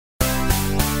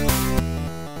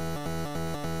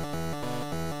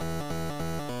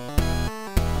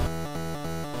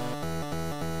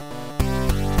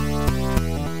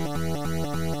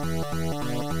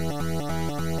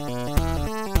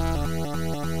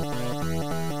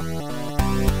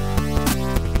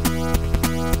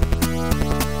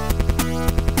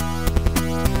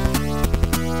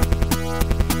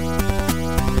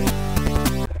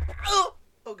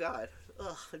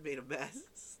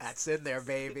It's in there,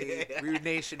 baby. Rude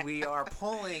Nation, we are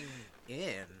pulling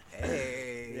in.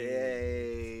 Hey.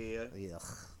 Ugh.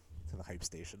 To the Hype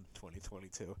Station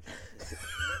 2022.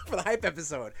 For the Hype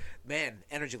episode. Man,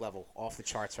 energy level off the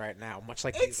charts right now, much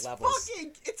like these levels.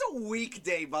 It's a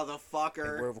weekday,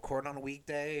 motherfucker. And we're recording on a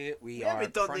weekday. We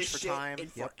haven't are done this crunched for shit time. in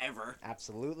forever.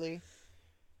 Absolutely.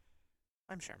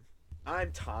 I'm Sherm.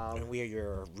 I'm Tom. And we are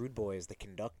your rude boys, the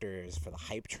conductors for the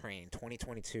Hype Train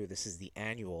 2022. This is the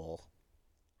annual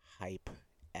Hype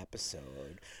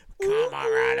episode. Come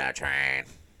on, ride that train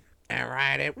and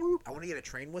ride it. Whoop. I want to get a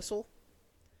train whistle,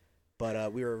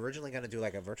 but we were originally going to do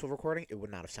like a virtual recording. It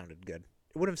would not have sounded good.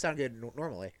 It wouldn't have sounded good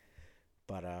normally,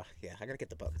 but yeah, I got to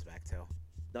get the buttons back too.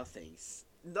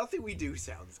 Nothing we do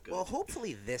sounds good. Well,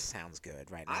 hopefully this sounds good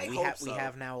right now. I we hope have so. We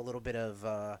have now a little bit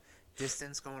of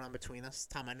distance going on between us.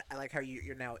 Tom, I like how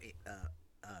you're now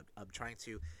I'm trying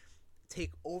to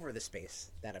take over the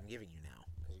space that I'm giving you now.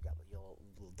 Because you got your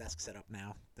little desk set up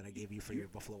now that I gave you for your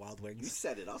Buffalo Wild Wings. You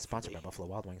set it up. Sponsored by Buffalo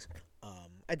Wild Wings.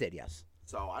 I did, yes.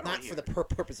 So I don't Not for the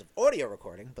purpose of audio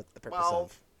recording, but the purpose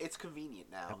of... it's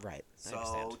convenient now. Right, I So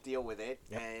understand. deal with it,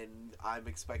 Yep. and I'm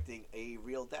expecting a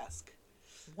real desk.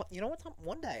 You know what, Tom?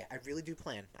 One day, I really do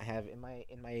plan. I have in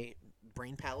my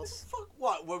brain palace... Fuck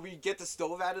what? When we get the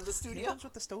stove out of the Here studio? comes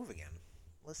with the stove again.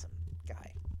 Listen,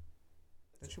 guy.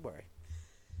 Don't you worry.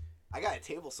 I got a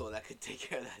table saw that could take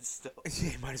care of that stove.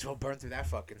 Yeah, might as well burn through that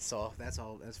fucking saw. That's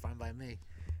all. That's fine by me.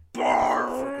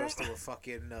 Before it goes through a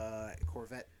fucking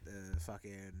Corvette,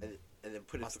 fucking And then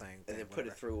put Mustang it, and then put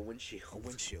it through a windshield. a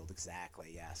windshield.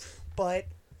 Exactly. Yes. But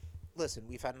listen,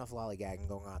 we've had enough lollygagging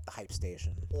going on at the Hype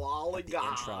Station. The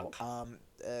intro. Lollygog.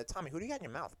 Tommy, who do you got in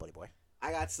your mouth, buddy boy?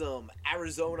 I got some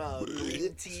Arizona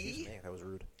green tea. Excuse me, that was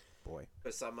rude, boy.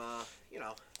 Because I'm,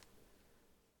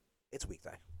 It's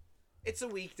weekday. it's a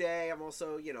weekday. I'm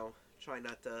also, trying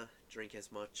not to drink as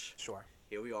much. Sure.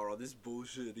 Here we are on this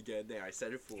bullshit again. There, I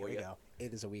said it for Here we you. go.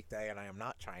 It is a weekday, and I am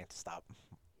not trying to stop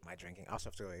my drinking. I also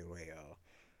have to have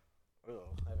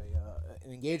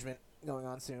an engagement going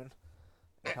on soon,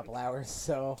 in a couple hours.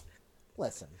 So,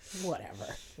 listen, whatever.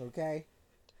 Okay.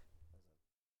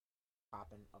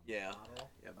 Popping a Yeah.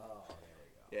 bottle. Yep. Oh, there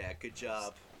we go. Yeah, good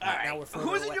job. All right, now we're further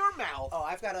Who's in away. your mouth? Oh,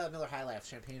 I've got a Miller High Life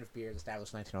champagne of beers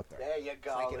established 1903. There you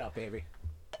go. Drink it up, baby.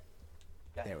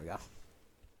 Yeah. There we go.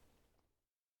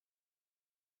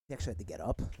 You actually had to get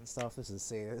up and stuff.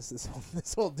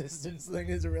 This whole distance thing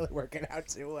isn't really working out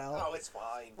too well. Oh, it's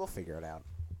fine. We'll figure it out.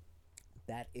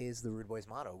 That is the Rude Boys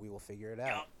motto. We will figure it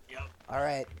out. Yep. All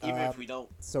right. Even if we don't.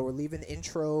 So we're leaving the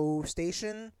intro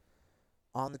station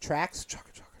on the tracks.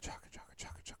 Chaka, chaka, chaka, chaka,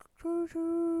 chaka, chaka, choo,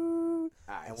 choo.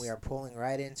 And we are pulling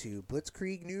right into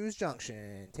Blitzkrieg News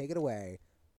Junction. Take it away.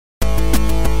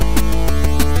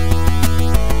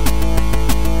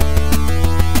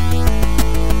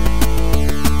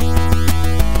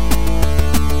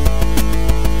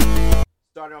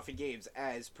 Starting off in games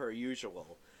as per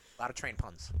usual. A lot of train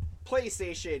puns.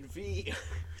 PlayStation V.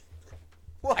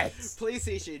 What?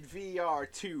 PlayStation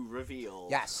VR 2 reveal.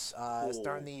 Yes. It's Cool.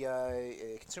 during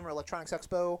the Consumer Electronics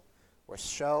Expo or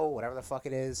show, whatever the fuck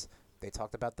it is. They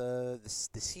talked about the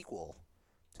sequel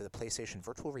to the PlayStation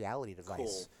Virtual Reality device.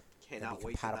 Cool. Cannot be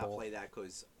wait to not compatible. play that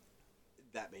because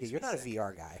that makes Yeah, you're me not sick. a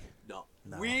VR guy. No.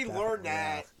 No, we that- learned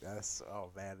yeah, that. That's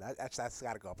man. That's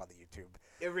got to go up on the YouTube.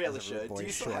 It really as a Rude should. Do Boy you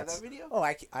still have Shorts. that video? Oh,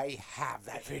 I have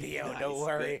that video. Nice. Don't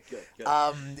worry. Good.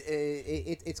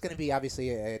 It's going to be obviously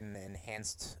an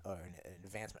enhanced or an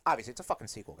advancement. Obviously, it's a fucking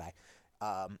sequel, guy.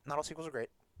 Not all sequels are great,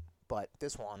 but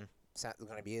this one is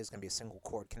going to be a single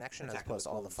cord connection as Attack of opposed the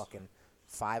to all the Clones. fucking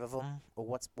 5 of them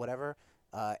or whatever.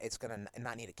 It's going to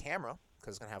not need a camera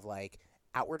because it's going to have like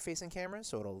outward facing cameras,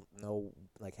 so it'll know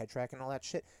like head tracking and all that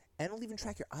shit, and it'll even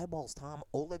track your eyeballs, Tom.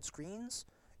 OLED screens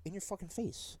in your fucking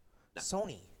face. No.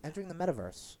 Sony entering the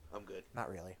metaverse. I'm good.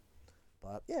 Not really.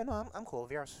 But, yeah, no, I'm cool.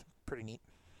 VR's pretty neat.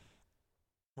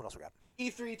 What else we got?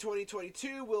 E3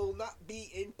 2022 will not be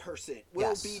in person.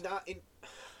 Yes. Be not in.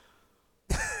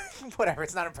 Whatever,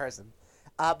 it's not in person.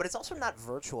 But it's also not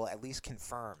virtual, at least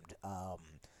confirmed.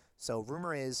 So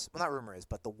rumor is, well, not rumor is,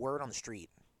 but the word on the street.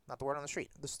 Not the word on the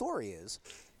street. The story is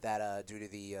that due to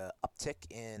the uptick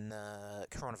in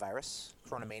coronavirus,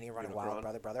 Coronamania running wild,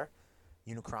 Unicron. brother.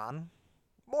 Unicron.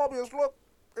 Morbius, look,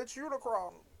 it's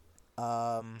Unicron.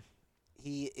 Wow.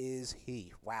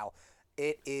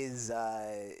 It is,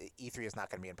 E3 is not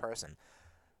going to be in person.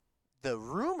 The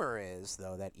rumor is,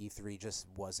 though, that E3 just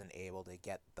wasn't able to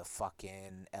get the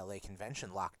fucking LA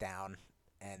convention locked down,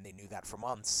 and they knew that for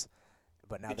months.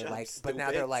 But now Good they're job, like, stupid.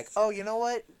 oh, you know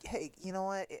what? Hey, you know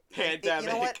what? Pandemic. You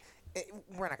know what?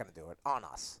 We're not gonna do it on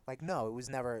us. Like, no, it was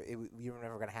never. You were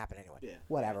never gonna happen anyway. Yeah.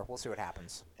 Whatever. We'll see what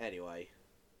happens. Anyway,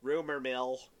 Rumor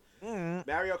mill. Mm.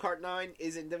 Mario Kart 9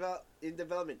 is in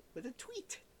development with a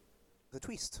tweet. The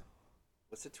twist.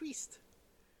 What's the twist?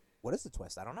 What is the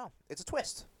twist? I don't know. It's a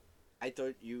twist. I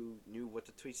thought you knew what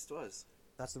the twist was.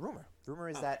 That's the rumor. The rumor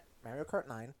is Oh. that Mario Kart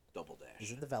 9 Double is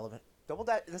dash. in development. Double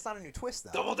dash. That's not a new twist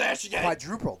though. Double dash again.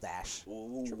 Quadruple dash.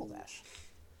 Ooh. Triple dash.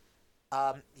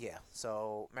 Yeah.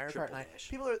 So Mario Triple Kart 9. dash.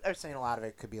 People are saying a lot of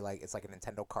it could be like it's like a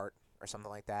Nintendo Kart or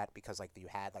something like that because like you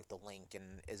had like the Link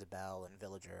and Isabelle and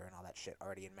Villager and all that shit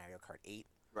already in Mario Kart 8.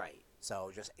 Right.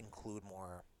 So just include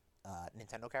more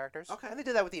Nintendo characters. Okay. And they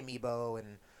did that with the amiibo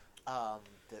and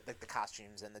the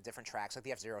costumes and the different tracks, like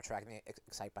the F-Zero track and the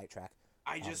Excitebike track.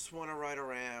 I just want to ride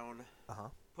around. Uh-huh.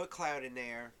 Put Cloud in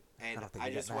there, and don't think I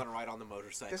you just get want to that. ride on the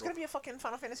motorcycle. There's gonna be a fucking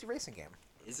Final Fantasy racing game.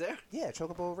 Is there? Yeah,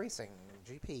 Chocobo Racing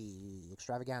GP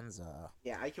Extravaganza.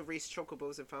 Yeah, I could race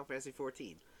chocobos in Final Fantasy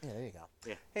 14. Yeah, there you go.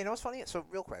 Yeah. Hey, you know what's funny? So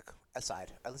real quick,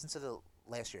 aside, I listened to the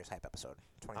last year's hype episode,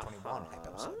 2021 hype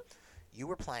episode. You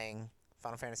were playing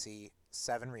Final Fantasy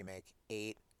 7 Remake,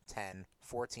 8, 10,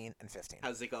 14, and 15.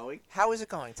 How's it going? How is it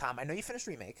going, Tom? I know you finished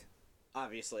Remake.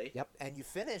 Obviously. Yep, and you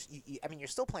finished. I mean, you're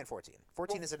still playing 14.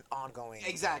 14 is an ongoing.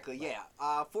 Exactly. right?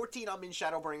 Yeah. 14. I'm in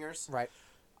Shadowbringers. Right.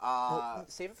 Uh,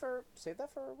 Save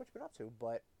that for what you've been up to.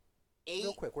 But 8.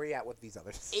 real quick, where you at with these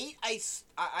others? 8.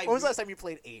 I When was the last time you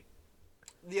played 8?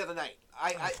 the other night. Oh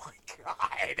my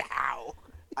god! How?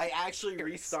 I actually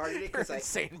restarted it because You're I an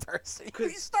insane person. You 'cause-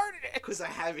 restarted it. because I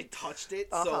haven't touched it,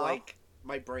 Uh-huh. so like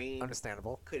my brain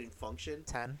Understandable. couldn't function.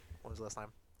 10. When was the last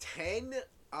time? 10.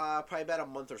 Probably about a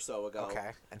month or so ago.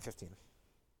 Okay. And 15.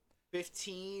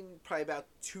 15. Probably about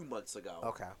 2 months ago.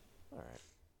 Okay. All right.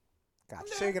 Gotcha.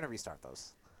 No. So you're gonna restart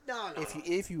those No.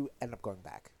 if you end up going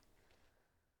back.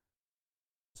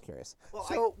 Just curious. Well,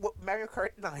 So what, Mario Kart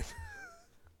 9.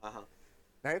 Uh-huh.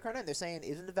 Mario Kart 9, they're saying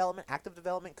is in development, active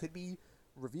development, could be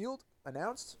revealed,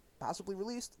 announced, possibly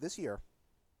released this year.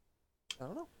 I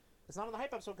don't know. It's not on the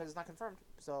hype episode because it's not confirmed.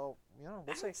 So, we'll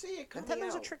I see. don't see it coming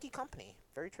Nintendo's out. a tricky company.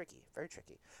 Very tricky. Very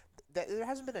tricky. There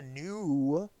hasn't been a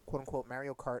new, quote-unquote,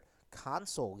 Mario Kart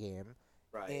console game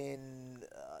Right. in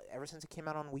ever since it came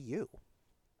out on Wii U.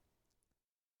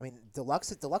 I mean,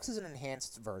 Deluxe is an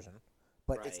enhanced version,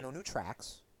 but it's Right. no new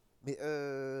tracks.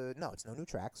 No, it's no new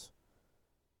tracks.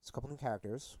 It's a couple new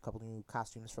characters, a couple new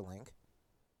costumes for Link.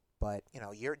 But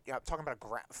you're talking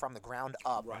about from the ground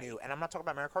up Right. new, and I'm not talking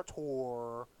about Mario Kart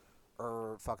Tour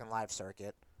or fucking Live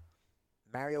Circuit.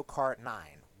 Mario Kart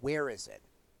 9, where is it?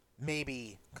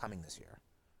 Maybe coming this year.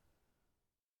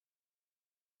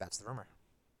 That's the rumor.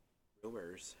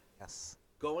 Rumors. Yes.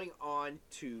 Going on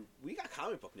to, we got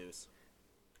comic book news.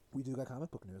 We do got comic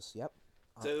book news. Yep.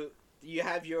 So you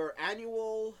have your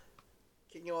annual,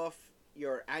 kicking off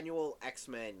your annual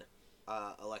X-Men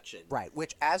election. Right,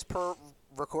 which as per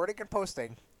recording and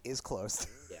posting is closed.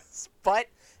 Yeah. But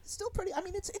it's still pretty. I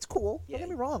mean, it's cool. Yeah. Don't get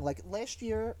me wrong. Like last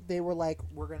year, they were like,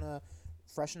 we're gonna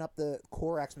freshen up the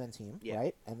core X-Men team, Yeah.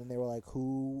 right? And then they were like,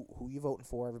 who you voting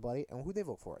for, everybody? And who they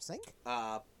vote for? Sync?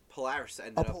 Polaris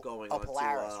ended up going on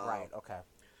Polaris. to Right. Okay.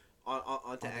 onto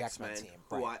On the X-Men X-Men, team,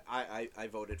 who right. I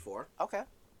voted for. Okay.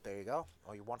 There you go.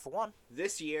 Oh, you're 1 for 1.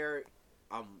 This year,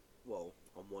 I'm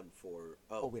 1 for 0.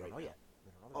 Oh, we don't right know now. yet.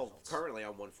 We don't know the Oh, results. currently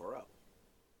I'm 1 for 0.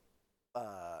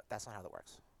 That's not how that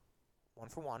works. 1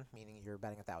 for 1, meaning you're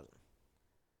betting 1,000.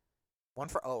 1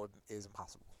 for 0 is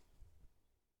impossible.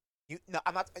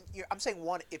 I'm not. I'm saying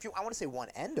 1. If I want to say 1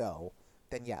 and 0,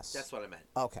 then yes. That's what I meant.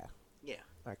 Okay. Yeah.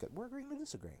 All right. Good. We're agreeing to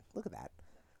disagree. Look at that.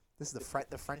 This is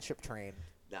the friendship train.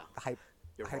 No, The hype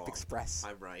you're hype wrong. express.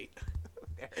 I'm right.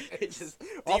 There It it is. just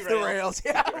Off the derailed. rails.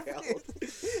 Yeah. Derailed.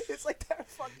 It's like that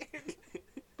fucking.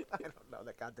 I don't know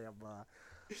that goddamn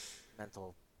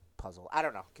mental puzzle. I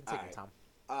don't know. Continue, All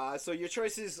Tom. So your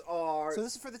choices are So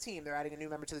this is for the team. They're adding a new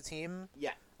member to the team.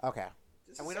 yeah. Okay.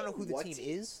 Does And it we don't know say who the what team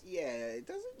is. Yeah, it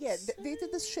doesn't. Yeah, they say.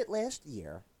 did this shit last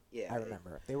year. Yeah, I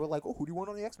remember. They were like, "Oh, who do you want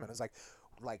on the X-Men?" It's like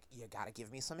you gotta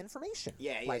give me some information.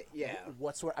 Yeah, like, yeah.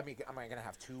 What sort? I mean, am I gonna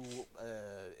have 2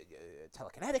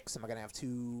 telekinetics? Am I gonna have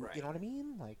 2? Right. You know what I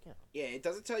mean? Like, yeah. Yeah, it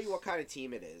doesn't tell you what kind of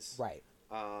team it is. Right.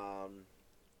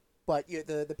 But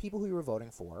the people who you were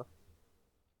voting for,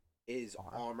 is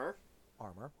Armor.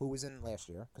 who was in last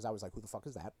year, because I was like, who the fuck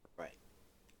is that? right?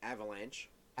 Avalanche,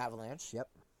 Avalanche. Yep.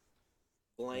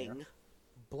 Bling,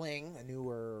 Bling, a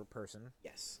newer person.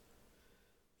 yes.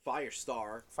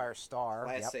 Firestar, Firestar.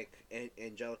 Yep. classic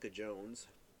Angelica Jones.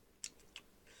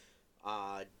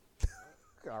 All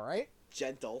right.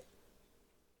 Gentle.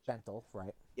 Gentle.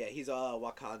 Right. Yeah, he's a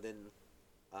Wakandan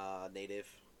native.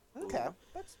 Okay.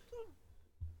 That's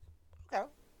okay.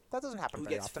 That doesn't happen Who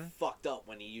very gets often. fucked up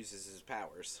when he uses his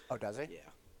powers. Oh, does he?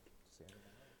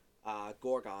 Yeah.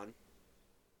 Gorgon.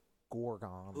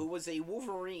 Gorgon. who was a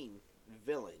Wolverine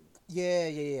villain. Yeah.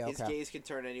 His Okay. gaze can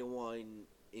turn anyone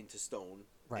into stone,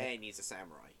 Right. and he's a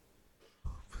samurai.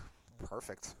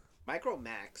 Perfect. Micro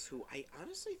Max, who I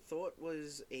honestly thought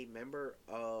was a member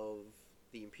of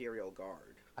the Imperial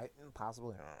Guard.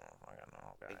 Possibly. I don't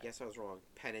know. I guess I was wrong.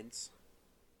 Penance,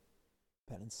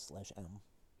 Penance/M.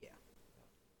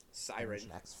 Siren,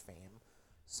 Generation X fame.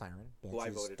 Siren. who I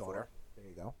Banshee's voted daughter. There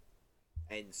you go.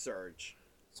 and Surge.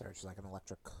 Surge is like an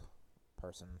electric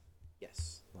person.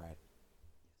 Yes, Right.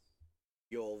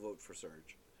 you'll vote for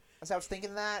Surge So I was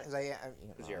thinking that because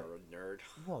because you're a nerd.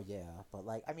 Well, yeah, but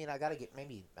like, I mean, I gotta get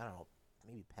maybe I don't know,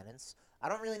 maybe Penance. I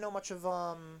don't really know much of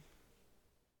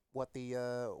what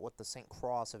the Saint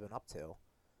Cross have been up to.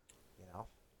 You know.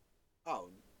 Oh,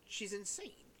 she's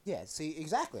insane. Yeah. See,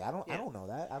 exactly. I don't Yeah. know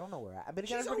that. I don't know where. But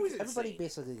again, She's always everybody insane.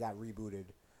 basically got rebooted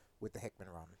with the Hickman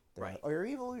run. They're Right. like, oh, you're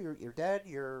evil. You're dead.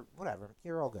 You're whatever.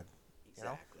 You're all good. You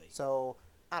know? Exactly. So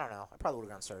I don't know. I probably would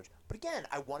have gone Surge. But again,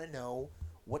 I want to know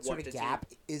what sort What of the gap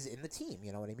is in the team.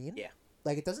 You know what I mean? Yeah.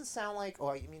 Like it doesn't sound like.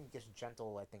 Oh, you mean just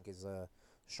Gentle? I think is a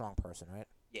strong person, right?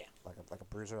 Yeah. Like a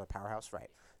bruiser, a powerhouse, right?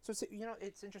 So it's,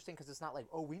 it's interesting because it's not like,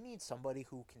 oh, we need somebody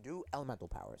who can do elemental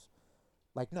powers.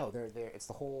 Like no, they're it's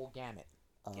the whole gamut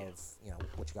of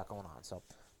what you got going on. So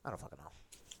I don't fucking know.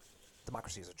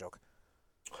 Democracy is a joke.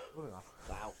 Moving on.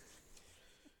 Wow.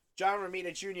 John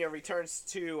Romita Jr. returns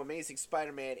to Amazing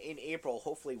Spider-Man in April,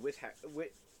 hopefully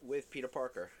with Peter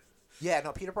Parker. Yeah,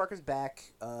 no, Peter Parker's back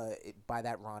by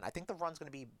that run. I think the run's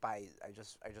gonna be by. I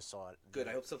just saw it. Good.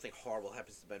 I hope something horrible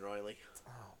happens to Ben Reilly.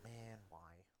 Oh man, why?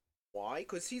 Why?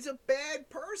 Because he's a bad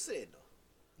person.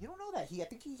 You don't know that I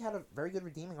think he had a very good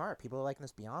redeeming arc. People are liking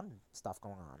this Beyond stuff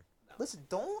going on. No. Listen,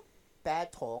 don't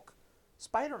bad talk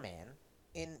Spider-Man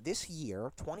in this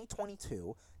year,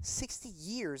 2022, 60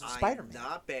 years of Spider-Man. I'm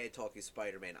not bad talking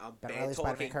Spider-Man. I'm Ben bad Reilly's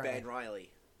talking Spider-Man currently. Ben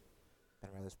Reilly.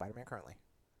 Ben Reilly's Spider-Man currently.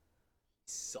 He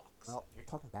sucks. Well, you're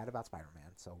talking bad about Spider-Man,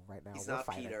 so right now he's we're not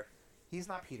fighting. Peter. He's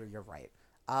not Peter. You're right.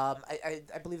 I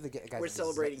believe the guy's We're name is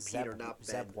celebrating Zeb, Peter, not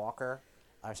Zeb Ben. Walker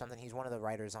or something. He's one of the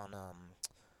writers on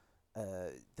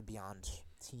the Beyond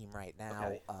team right now.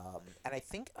 Okay. And I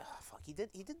think he did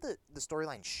the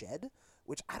storyline Shed,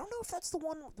 which I don't know if that's the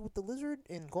one with the lizard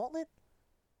in Gauntlet.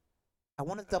 I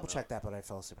wanted to double check that, but I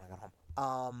fell asleep when I got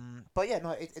home. But yeah,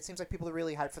 no, it seems like people are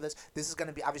really hyped for this. This is going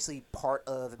to be obviously part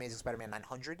of Amazing Spider-Man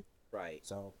 900. Right.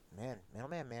 So, man,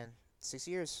 6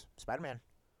 years, Spider-Man.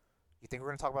 You think we're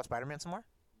going to talk about Spider-Man some more?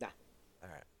 Nah. All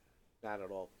right. Not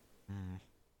at all.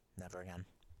 Never again.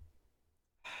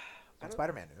 I don't-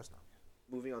 Spider-Man news now.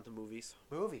 Moving on to movies.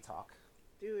 Movie talk.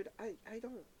 Dude, I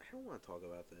don't want to talk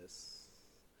about this.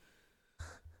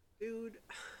 Dude,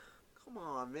 come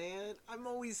on, man. I'm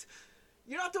always...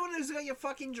 You're not the one who's gonna get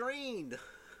fucking drained.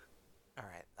 All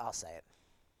right, I'll say it.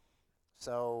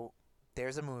 So,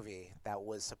 there's a movie that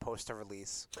was supposed to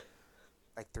release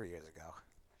like 3 years ago,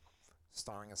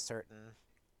 starring a certain...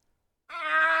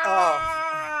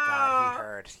 Oh,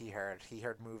 God, he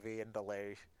heard movie and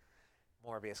delay.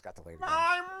 Morbius got delayed again.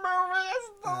 My movie is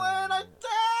delayed again!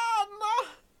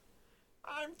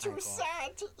 I'm too Michael.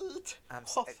 sad to eat. I'm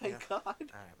Oh, s- thank God. All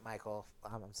right, Michael,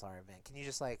 I'm sorry, man. Can you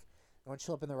just you want to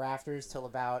chill up in the rafters till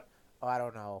about, I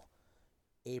don't know,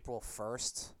 April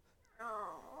 1st?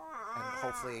 And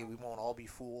hopefully we won't all be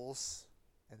fools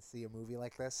and see a movie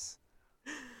like this.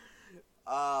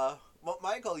 Well,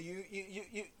 Michael,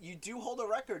 you do hold a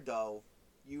record, though.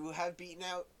 You have beaten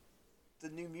out the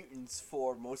New Mutants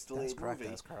for most delayed That's correct. movie.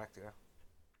 That's correct. Yeah.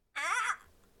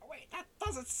 Wait, that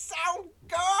doesn't sound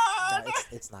No, good.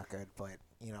 it's not good, but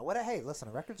you know what? Hey, listen,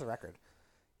 a record's a record,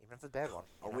 even if it's a bad one.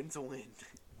 A win's a win.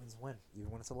 Win's a win,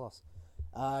 even when it's a loss.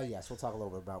 Yes, we'll talk a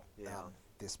little bit about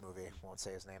this movie. Won't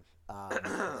say his name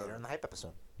later in the hype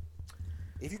episode.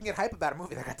 If you can get hype about a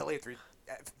movie that got delayed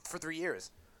for 3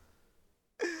 years.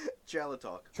 Trailer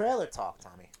talk. Trailer talk,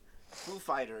 Tommy. Foo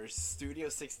Fighters, Studio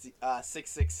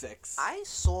 666. I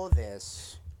saw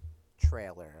this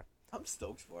trailer I'm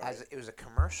stoked for as it. it was a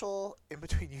commercial in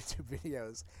between YouTube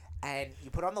videos, and you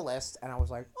put it on the list, and I was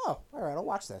like, oh, all right, I'll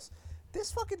watch this.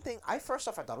 This fucking thing, I thought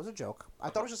it was a joke. I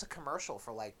thought it was just a commercial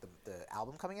for like the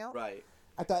album coming out. Right.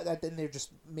 I thought that then they're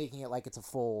just making it like it's a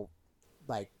full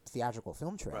like theatrical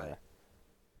film trailer. Right.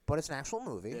 But it's an actual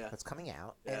movie that's coming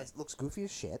out, Yeah. and it looks goofy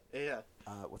as shit. Yeah.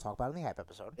 We'll talk about it in the hype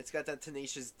episode. It's got that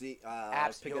Tenacious Pick of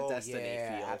Absolutely, Destiny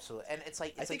feel. absolutely. And it's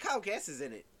like I think Kyle Gass is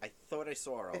in it. I thought I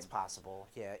saw him. it's possible.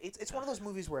 Yeah, it's one of those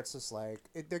movies where it's just like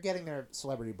they're getting their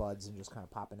celebrity buds and just kind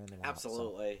of popping in and out.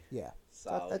 Absolutely. So, yeah,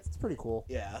 So, that's pretty cool.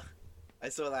 yeah. I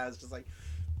saw that. I was just like,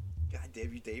 God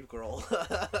damn you, Dave Grohl.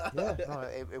 Yeah, no,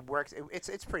 it works.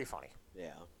 It's pretty funny.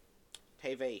 Yeah.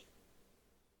 TV.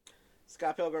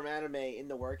 Scott Pilgrim anime in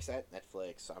the works at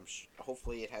Netflix.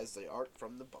 Hopefully it has the art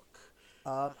from the book.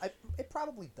 It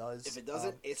probably does. If it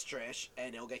doesn't, it's trash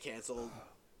and it'll get canceled.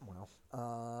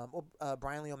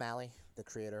 Brian Lee O'Malley, the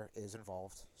creator, is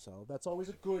involved, so that's always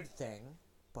a good thing.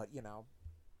 But you know,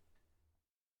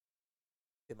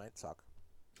 it might suck.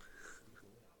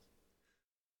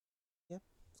 Yeah,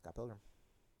 Scott Pilgrim,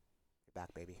 you're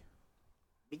back, baby.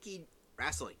 Mickey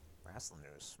wrestling. Wrestling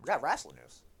news. We got wrestling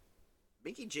news.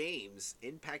 Mickey James,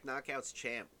 Impact Knockouts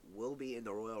champ, will be in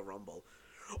the Royal Rumble.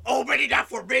 Opening that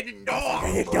forbidden door!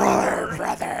 Forbidden door,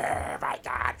 brother! My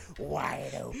God,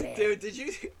 wide open. Dude, did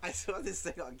you? I saw this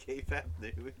thing on KFAB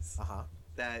News.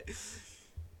 That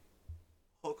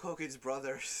Hulk Hogan's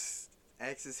brother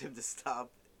asks him to stop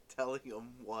telling him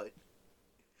what.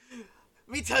 Let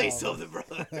me tell you something,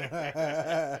 brother.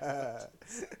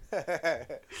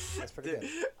 That's pretty good.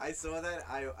 I saw that.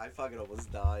 I fucking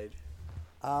almost died.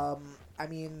 I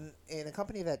mean, in a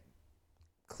company that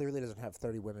clearly doesn't have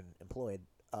 30 women employed,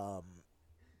 I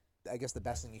guess the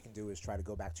best thing you can do is try to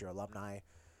go back to your alumni,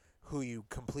 who you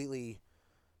completely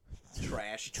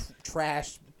trashed,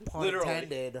 pun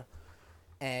intended,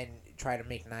 and try to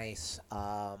make nice.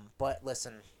 But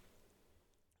listen,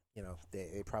 you know,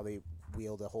 they probably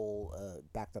wheeled a whole,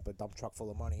 backed up a dump truck full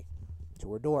of money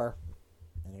to her door,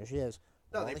 and here she is.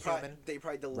 No, they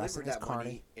probably delivered that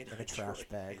money in a trash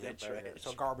bag.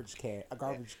 So a garbage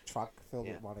truck filled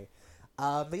with money.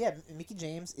 But yeah, Mickey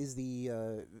James is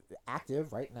the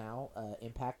active right now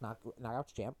Impact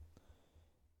Knockouts champ,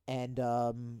 and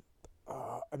I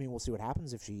mean, we'll see what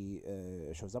happens if she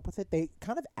shows up with it. They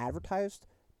kind of advertised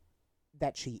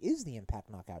that she is the Impact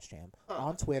Knockouts champ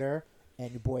on Twitter,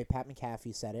 and your boy Pat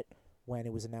McAfee said it when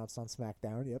it was announced on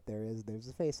SmackDown. Yep, there's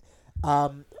his face.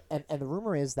 And the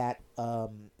rumor is that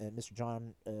Mr.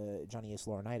 Johnny Ace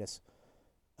Laurinaitis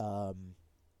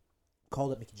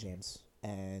called up Mickey James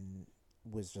and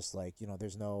was just like, you know,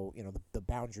 there's no, you know, the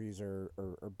boundaries are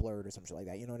blurred or some shit like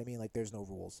that. You know what I mean? Like, there's no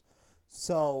rules.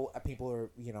 So people are,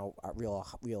 you know,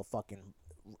 real fucking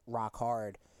rock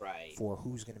hard for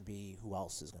who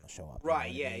else is gonna show up.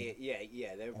 Right? Yeah.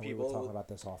 There and people we were talking about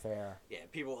this off air. Yeah,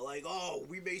 people are like, oh,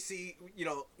 we may see,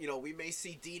 we may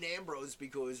see Dean Ambrose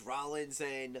because Rollins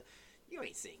and you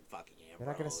ain't seeing fucking Ambrose. You're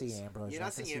not gonna see Ambrose. You're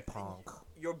not gonna see Punk.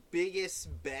 Your biggest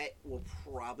bet will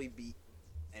probably be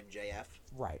MJF.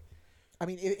 Right. I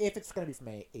mean, if it's going to be from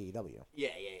AEW. Yeah,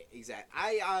 exactly.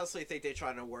 I honestly think they're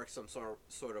trying to work some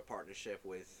sort of partnership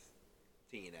with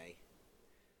TNA.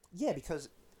 Yeah, because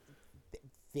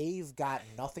they've got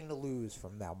nothing to lose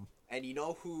from them. And you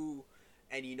know who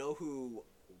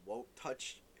won't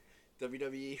touch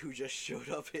WWE, who just showed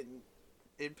up in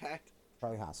Impact?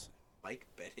 Charlie Haas. Mike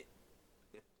Bennett.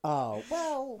 Oh,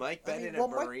 well. Mike Bennett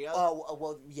and Maria?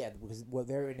 Yeah, because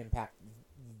they're in Impact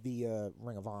via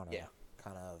Ring of Honor. Yeah.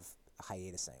 Kind of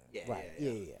hiatusing. Yeah, right.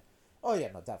 Yeah. Oh,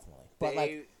 yeah, no, definitely. But,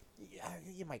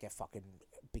 you might get fucking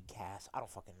Big Cass. I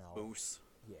don't fucking know. Moose.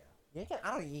 Yeah. You ain't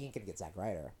going to get Zack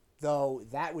Ryder. Though,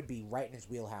 that would be right in his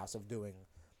wheelhouse of doing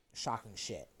shocking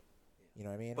shit. You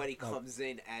know what I mean? But he comes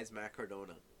in as Matt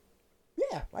Cardona.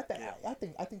 Yeah, I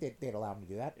think they'd allow him to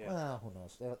do that. Yeah. Well, who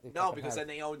knows? No, because then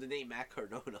they own the name Matt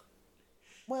Cardona.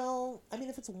 Well, I mean,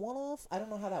 if it's a one-off, I don't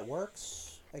know how that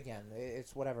works. Again,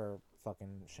 it's whatever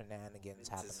fucking shenanigans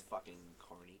happen. Vince is fucking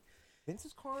corny. Vince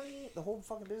is corny. The whole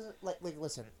fucking business. Like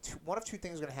listen, one of two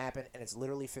things is going to happen, and it's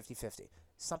literally 50-50.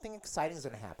 Something exciting is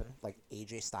going to happen, like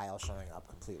AJ Styles showing up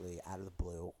completely out of the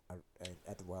blue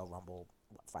at the Royal Rumble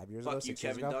 5 years ago, 6 years ago.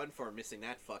 Fuck you, Kevin Dunn, for missing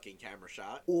that fucking camera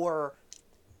shot. Or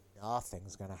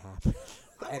nothing's going to happen.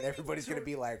 And everybody's going to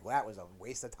be like, well, that was a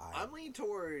waste of time. I'm leaning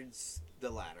towards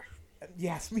the latter.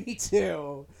 Yes, me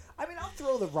too. I mean, I'll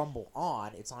throw the Rumble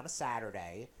on. It's on a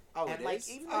Saturday. Oh, and it is?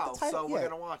 Even the title, so we're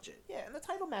going to watch it. Yeah, and the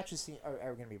title matches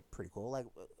are going to be pretty cool. Like,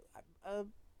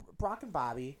 Brock and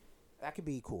Bobby, that could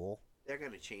be cool. They're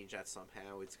going to change that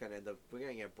somehow. It's going to end up, we're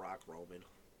going to get Brock Roman.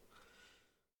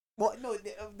 Well, no,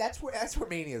 that's where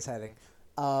Mania's heading.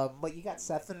 But you got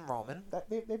Seth and Roman.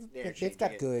 They've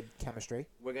got good chemistry.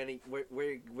 We're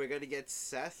gonna get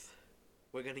Seth.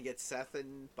 We're gonna get Seth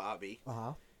and Bobby.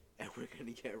 And we're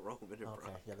gonna get Roman and Brock.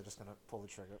 Okay, yeah, they're just gonna pull the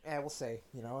trigger. Yeah, we'll see.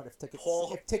 You know, if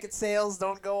ticket sales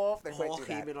don't go off, they might do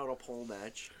that. Paul Heyman on a pole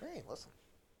match. Hey, listen,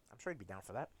 I'm sure he'd be down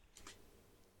for that.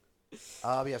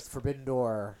 Yes, the Forbidden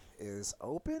Door is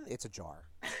open. It's ajar.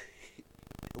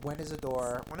 When is a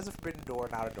forbidden door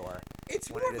not a door? It's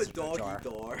more of a doggy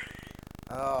door.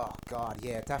 Oh God,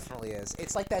 yeah, it definitely is.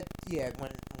 It's like that. Yeah,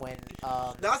 when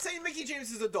Not saying Mickey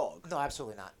James is a dog. No,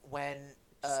 absolutely not. When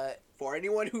for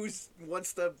anyone who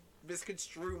wants to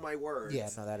misconstrue my words. Yeah,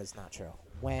 no, that is not true.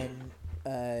 When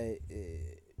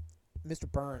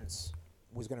Mr. Burns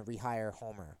was going to rehire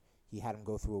Homer, he had him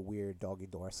go through a weird doggy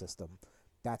door system.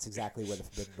 That's exactly where the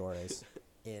Forbidden Door is,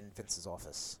 in Vince's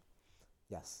office.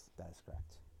 Yes, that is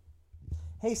correct.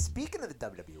 Hey, speaking of the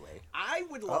WWE, I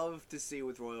would love to see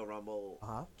with Royal Rumble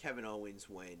Uh-huh. Kevin Owens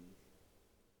win,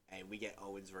 and we get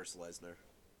Owens versus Lesnar.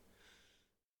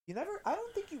 I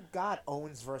don't think you got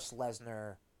Owens versus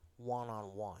Lesnar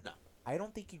one-on-one. No. I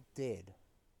don't think you did.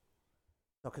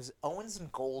 No, because Owens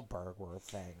and Goldberg were a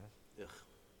thing. Ugh.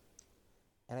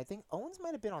 And I think Owens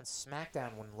might have been on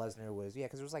SmackDown when Lesnar was... Yeah,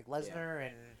 because it was like Lesnar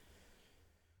and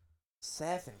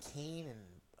Seth and Kane and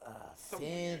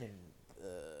Finn and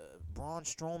Braun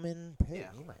Strowman. Hey, Yeah.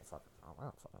 you might fucking... I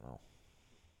don't fucking know.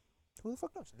 Who the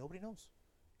fuck knows? Nobody knows.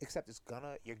 Except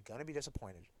you're gonna be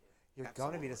disappointed. You're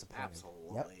gonna be disappointed.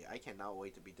 Absolutely. Yep. I cannot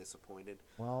wait to be disappointed.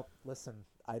 Well, listen,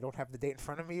 I don't have the date in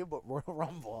front of me, but Royal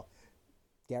Rumble.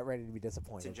 Get ready to be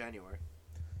disappointed. It's in January.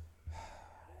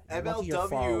 You're lucky you're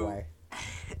far MLW, away.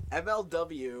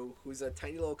 MLW, who's a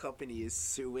tiny little company, is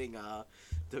suing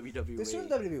WWE. They're suing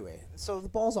WWE, so the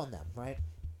ball's on them, right?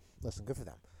 Listen, good for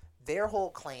them. Their whole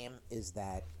claim is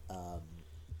that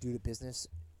due to business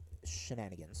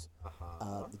shenanigans,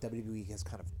 the WWE has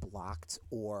kind of blocked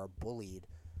or bullied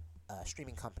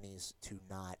streaming companies to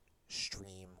not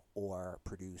stream or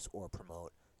produce or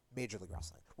promote Major League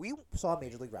Wrestling. We saw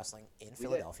Major League Wrestling in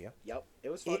Philadelphia. Yep, it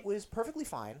was fun. It was perfectly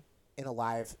fine in a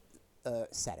live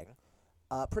setting.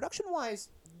 Production-wise,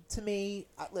 to me,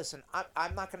 listen,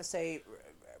 I'm not going to say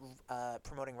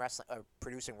promoting wrestling or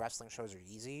producing wrestling shows are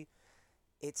easy.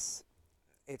 It's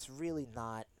really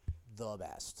not the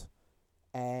best,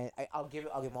 and I'll give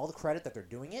them all the credit that they're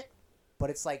doing it. But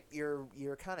it's like you're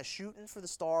kind of shooting for the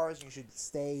stars, and you should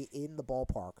stay in the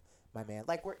ballpark, my man.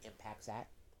 Like where Impact's at.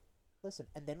 Listen,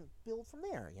 and then build from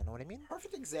there. You know what I mean?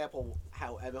 Perfect example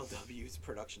how MLW's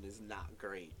production is not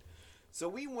great. So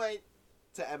we went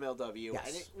to MLW, Yes.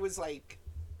 and it was like,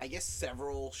 I guess,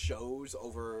 several shows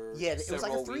over. Yeah, it was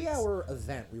like a 3-hour weeks.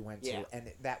 event we went to, Yeah.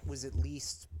 and that was at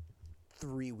least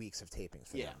 3 weeks of tapings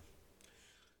for them.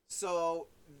 So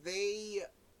they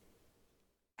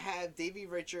had Davey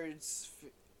Richards.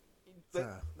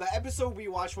 The episode we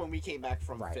watched when we came back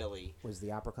from Right. Philly Was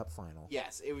the Opera Cup final.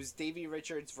 Yes, it was Davey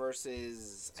Richards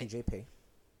versus. TJP.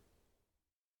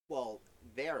 Well,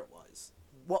 there it was.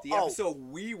 Well, The episode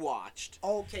we watched.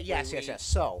 Okay, yes.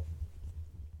 So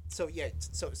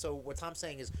what Tom's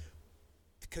saying is,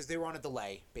 because they were on a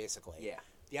delay, basically. Yeah.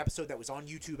 The episode that was on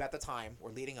YouTube at the time,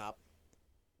 or leading up,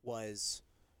 was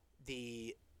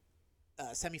the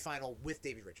semifinal with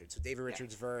Davey Richards. So Davey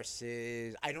Richards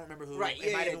versus, I don't remember who. Right,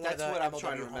 It might have been one that's of the what I'm MLW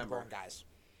trying to remember. homegrown guys.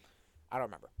 I don't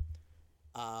remember.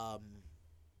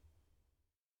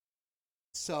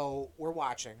 So we're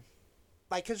watching,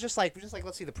 like, cause just like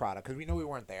let's see the product, cause we know we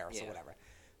weren't there, so whatever.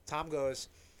 Tom goes,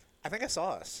 I think I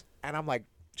saw us, and I'm like,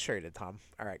 sure you did, Tom.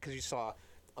 All right, cause you saw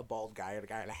a bald guy and a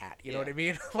guy in a hat. You know what I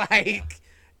mean?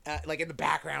 like in the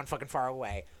background, fucking far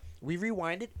away. We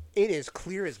rewind it. It is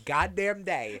clear as goddamn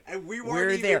day. And we We're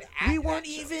weren't even there. at We weren't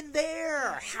that show. even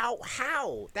there.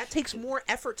 How? That takes more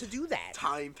effort to do that.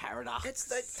 Time paradox.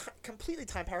 It's completely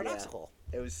time paradoxical.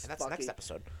 It was. And that's the next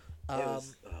episode. It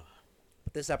was,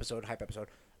 This episode, hype episode.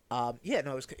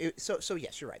 So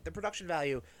yes, you're right. The production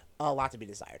value, a lot to be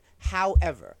desired.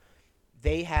 However,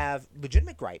 they have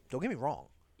legitimate gripe. Don't get me wrong.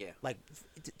 Yeah. Like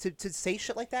to say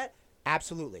shit like that,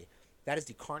 absolutely. That is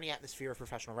the carny atmosphere of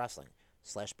professional wrestling /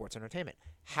 sports entertainment.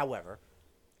 However,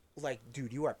 like,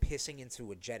 dude, you are pissing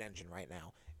into a jet engine right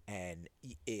now, and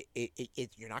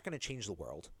you're not going to change the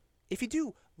world. If you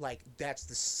do, like, that's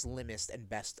the slimmest and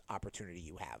best opportunity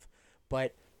you have.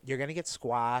 But you're going to get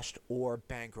squashed or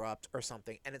bankrupt or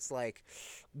something, and it's like,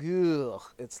 ugh.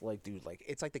 It's like, dude, like,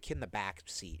 it's like the kid in the back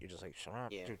seat. You're just like, shut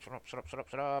up, dude, shut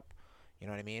up. You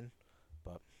know what I mean?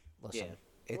 But listen. Yeah.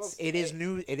 It is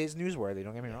newsworthy.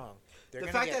 Don't get me wrong. They're The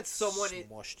gonna fact get that someone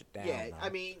smushed down. yeah, though. I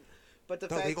mean, but the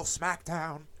legal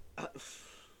smackdown.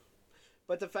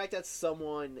 But the fact that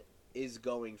someone is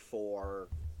going for,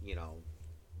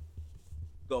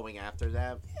 going after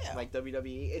them, like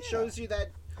WWE, it shows you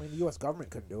that. I mean, the U.S. government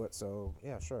couldn't do it, so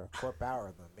yeah, sure. Court Bauer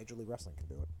and the Major League Wrestling can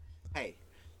do it. Hey,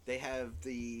 they have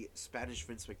the Spanish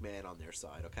Vince McMahon on their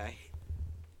side, okay?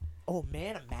 Oh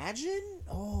man, imagine!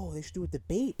 Oh, they should do a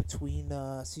debate between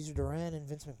Cesar Duran and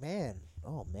Vince McMahon.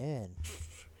 Oh man,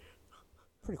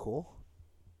 pretty cool.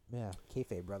 Yeah,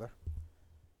 kayfabe, brother,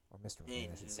 or Mr. McMahon.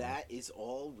 And I should say. that is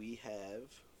all we have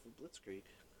for Blitzkrieg.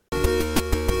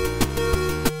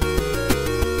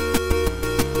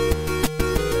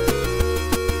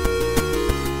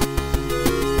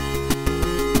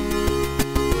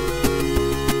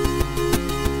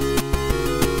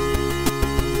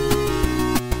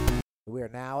 We are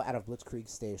now out of Blitzkrieg Krieg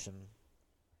Station,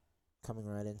 coming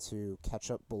right into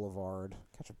Ketchup Boulevard.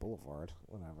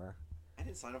 Whatever. I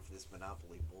didn't sign up for this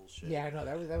Monopoly bullshit. Yeah, I know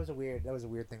that was a weird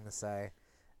thing to say.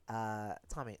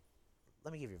 Tommy,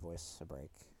 let me give your voice a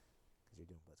break because you're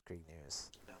doing Blitzkrieg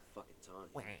news. About fucking time.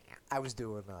 I was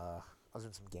doing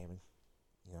some gaming.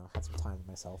 You know, had some time with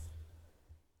myself.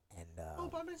 And all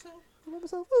by myself.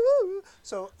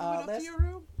 So went up to your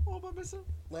room all by myself.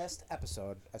 Last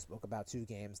episode, I spoke about 2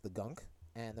 games: The Gunk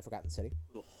and The Forgotten City.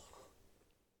 Ugh.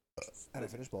 And I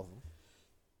finished both of them.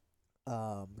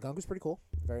 The Gunk was pretty cool.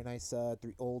 Very nice,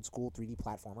 old school 3D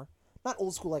platformer. Not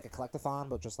old school like a collectathon,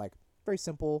 but just like very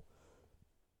simple.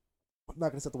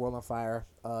 Not gonna set the world on fire.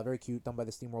 Very cute, done by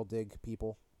the SteamWorld Dig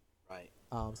people. Right.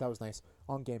 So that was nice.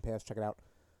 On Game Pass, check it out.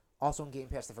 Also on Game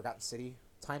Pass, The Forgotten City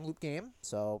time loop game.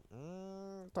 So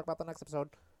talk about the next episode.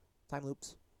 Time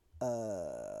loops.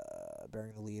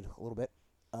 Bearing the lead a little bit.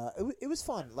 It was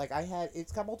fun. Like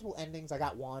it's got multiple endings. I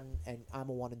got one, and I'm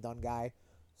a one and done guy.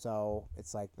 So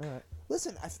it's like, all right.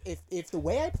 Listen, if the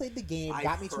way I played the game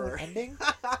got me to an ending,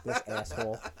 this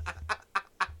asshole.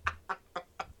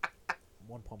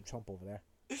 One pump chump over there.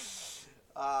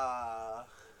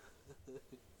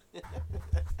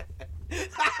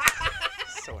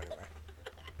 So anyway.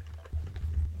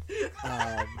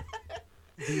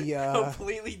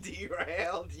 Completely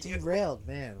derailed. Derailed,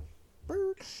 man.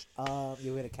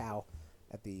 You hit a cow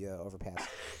at the overpass.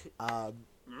 Oh,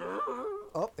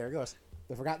 there it goes.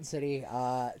 The Forgotten City.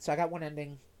 So I got one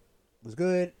ending. It was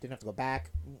good. Didn't have to go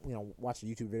back. You know, watch a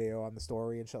YouTube video on the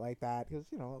story and shit like that. Because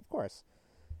of course.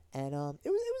 And it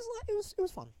was fun. It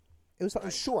was fun. Right. It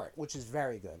was short, which is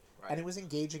very good, right. And it was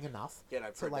engaging enough. Yeah,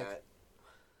 I've heard that.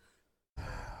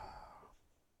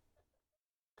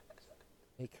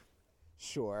 Make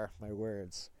sure my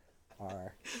words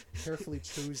are carefully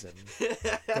chosen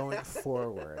going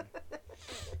forward.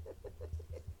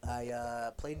 I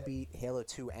played and beat Halo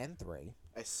 2 and 3.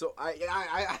 I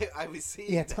was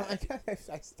seeing. Yeah,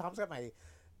 Tom's got my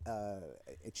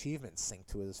achievements synced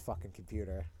to his fucking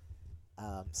computer.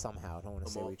 Somehow, I don't want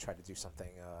to say we tried to do something,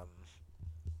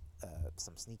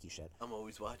 some sneaky shit. I'm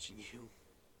always watching you.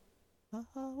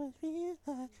 Somebody's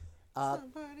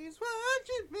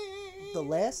watching me. The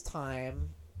last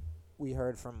time we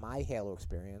heard from my Halo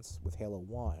experience with Halo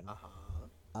 1,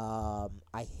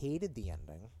 I hated the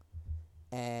ending,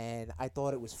 and I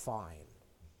thought it was fine.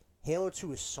 Halo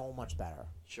 2 is so much better.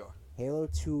 Sure. Halo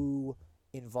 2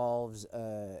 involves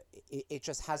it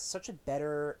just has such a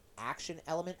better action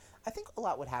element. I think a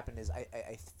lot what happened is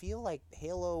I feel like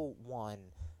Halo 1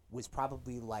 was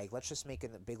probably like, let's just make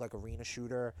it a big like arena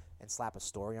shooter and slap a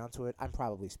story onto it. I'm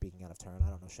probably speaking out of turn. I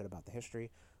don't know shit about the history.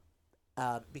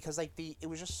 Because like it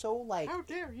was just so like, how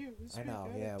dare you? I know,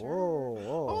 yeah.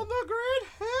 Whoa. On the great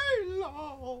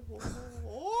Halo.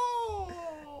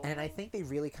 And I think they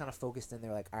really kind of focused in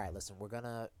there, like, all right, listen, we're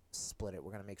gonna split it.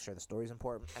 We're gonna make sure the story is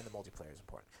important and the multiplayer is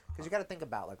important. Because you got to think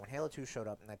about like when Halo 2 showed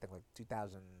up in I think like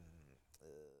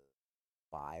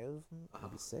 2005,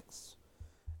 maybe 6.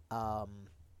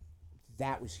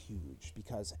 That was huge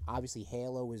because obviously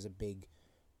Halo is a big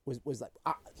was like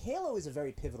Halo is a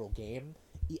very pivotal game.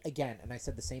 Again, and I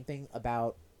said the same thing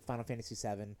about Final Fantasy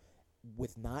VII.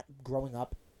 With not growing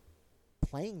up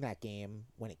playing that game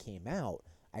when it came out,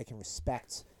 I can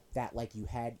respect that. Like you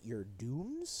had your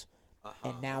Dooms,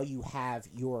 and now you have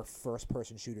your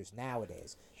first-person shooters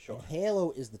nowadays. Sure. And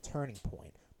Halo is the turning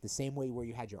point. The same way where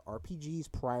you had your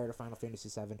RPGs prior to Final Fantasy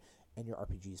VII and your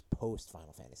RPGs post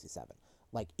Final Fantasy VII.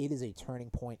 Like it is a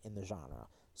turning point in the genre.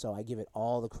 So I give it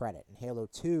all the credit. And Halo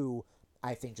 2,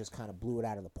 I think, just kind of blew it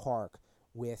out of the park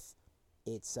with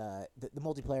its the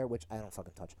multiplayer, which I don't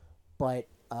fucking touch, but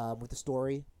with the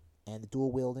story and the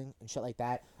dual wielding and shit like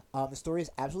that. The story is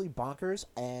absolutely bonkers,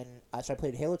 and so I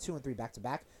played Halo 2 and 3 back to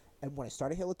back. And when I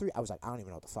started Halo 3, I was like, I don't even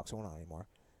know what the fuck's going on anymore.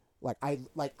 I'm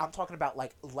talking about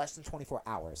like less than 24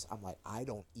 hours. I'm like, I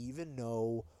don't even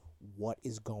know what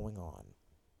is going on.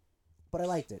 But I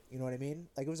liked it. You know what I mean?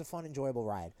 Like it was a fun, enjoyable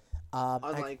ride.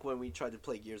 Unlike when we tried to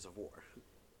play Gears of War.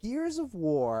 Gears of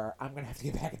War, I'm gonna have to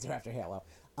get back into after Halo.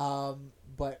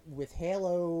 But with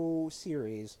Halo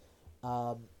series,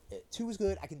 2 was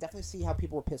good. I can definitely see how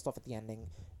people were pissed off at the ending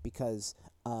because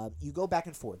you go back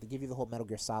and forth. They give you the whole Metal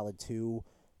Gear Solid 2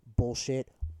 bullshit.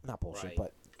 Not bullshit,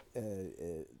 right.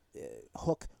 but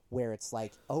hook where it's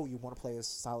like, oh, you want to play as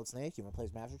Solid Snake? You want to play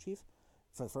as Master Chief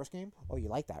for the first game? Oh, you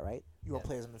like that, right? You want to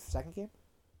play as him in the second game?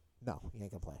 No, you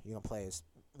ain't gonna play. You're gonna play as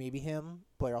maybe him,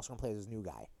 but you're also gonna play as this new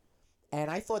guy. And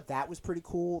I thought that was pretty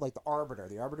cool. Like the Arbiter.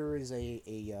 The Arbiter is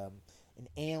an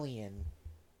alien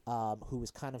who was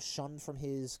kind of shunned from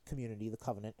his community, the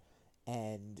Covenant,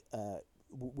 and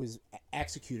was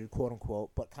executed, quote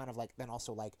unquote, but kind of like then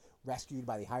also like rescued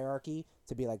by the hierarchy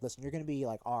to be like, listen, you're gonna be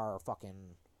like our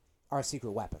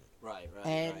secret weapon. Right.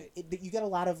 And you get a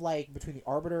lot of like between the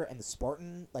Arbiter and the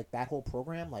Spartan, like that whole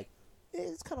program, like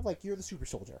it's kind of like you're the super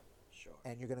soldier. Sure.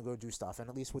 And you're gonna go do stuff, and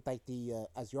at least with like the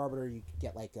as the Arbiter, you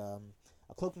get like a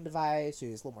cloaking device, so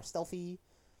it's a little more stealthy.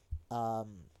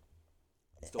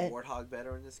 Is the Warthog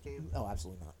better in this game? No,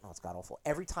 absolutely not. No, it's god awful.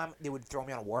 Every time they would throw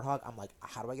me on a Warthog, I'm like,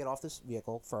 how do I get off this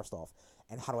vehicle, first off?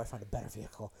 And how do I find a better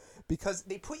vehicle? Because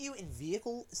they put you in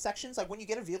vehicle sections. Like, when you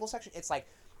get a vehicle section, it's like,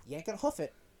 you ain't gonna hoof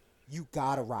it. You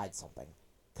gotta ride something.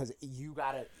 Because you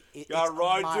gotta... Gotta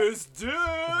ride this dick!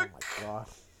 Oh, my God.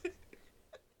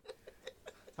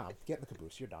 Tom, get in the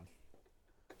caboose. You're done.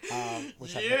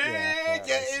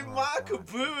 Get in my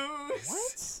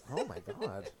caboose! What? Oh, my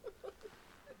God.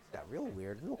 Got real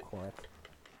weird, real quick.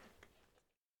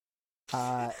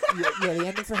 The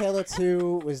ending for Halo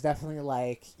 2 was definitely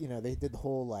like, they did the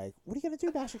whole like, what are you gonna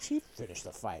do, Master Chief? Finish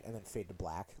the fight and then fade to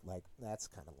black. Like, that's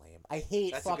kind of lame. I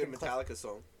hate that's fucking a good Metallica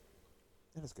song.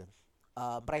 It is good.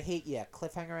 But I hate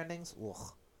cliffhanger endings.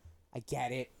 Ugh. I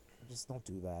get it. Just don't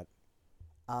do that.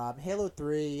 Halo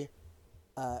 3.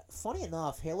 Funny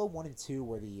enough, Halo 1 and 2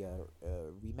 were the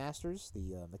remasters,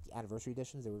 the anniversary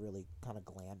editions. They were really kind of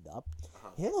glammed up.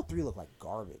 Halo 3 looked like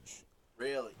garbage.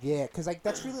 Really? Yeah, because like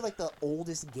that's really like the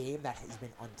oldest game that has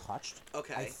been untouched.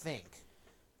 Okay. I think.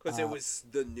 Because it was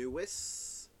the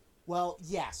newest. Well,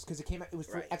 yes, because it came out. It was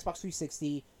for Right. Xbox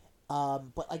 360.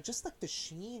 But like just like the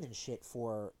sheen and shit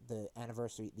for the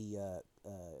anniversary, the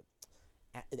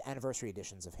anniversary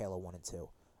editions of Halo 1 and 2.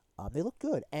 They look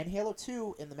good, and Halo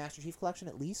 2 in the Master Chief Collection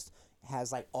at least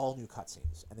has like all new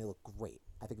cutscenes, and they look great.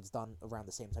 I think it's done around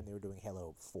the same time they were doing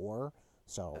Halo 4,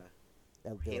 so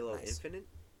Halo nice. Infinite?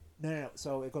 No.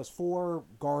 So it goes 4,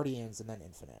 Guardians, and then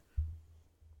Infinite.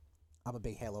 I'm a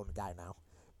big Halo guy now,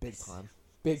 big time.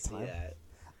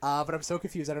 But I'm so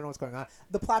confused. I don't know what's going on.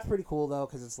 The plot's pretty cool though,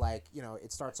 because it's like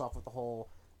it starts off with the whole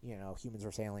humans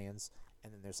versus aliens,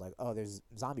 and then there's like there's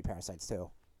zombie parasites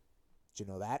too. Did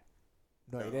you know that?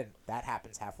 No, you didn't. That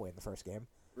happens halfway in the first game.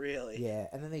 Really? Yeah,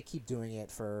 and then they keep doing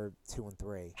it for 2 and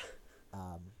 3.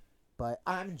 But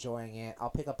I'm enjoying it. I'll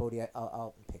pick up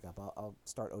I'll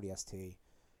start ODST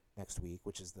next week,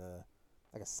 which is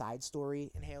like a side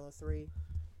story in Halo 3.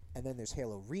 And then there's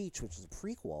Halo Reach, which is a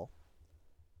prequel.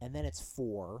 And then it's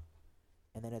 4.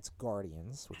 And then it's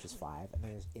Guardians, which is 5. And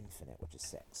then there's Infinite, which is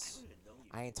 6.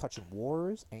 I ain't touching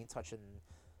Wars. I ain't touching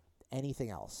anything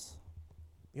else.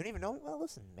 You don't even know? Well,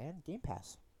 listen, man. Game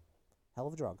Pass. Hell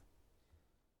of a drug.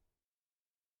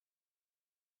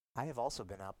 I have also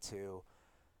been up to...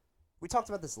 We talked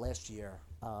about this last year.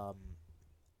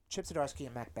 Chip Zdarsky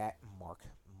and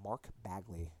Mark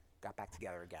Bagley got back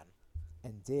together again.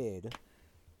 And did...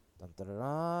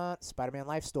 Spider-Man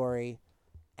Life Story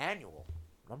Annual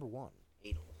 #1.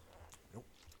 Nope.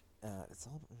 It's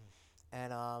all...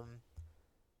 And,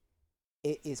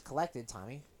 it is collected,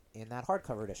 Tommy, in that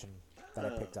hardcover edition that I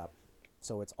picked up.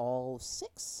 So it's all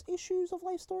 6 issues of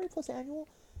Life Story plus Annual.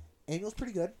 Annual's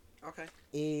pretty good.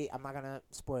 Okay. I'm not going to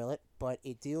spoil it, but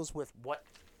it deals with what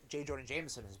J. Jonah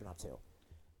Jameson has been up to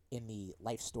in the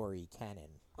Life Story canon,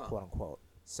 quote unquote.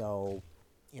 So,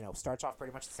 starts off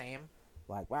pretty much the same.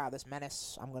 Like, wow, this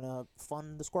menace, I'm going to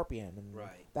fund the Scorpion. And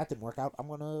that didn't work out. I'm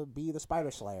going to be the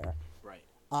Spider Slayer. Right.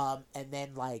 And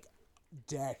then, like,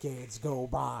 decades go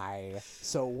by.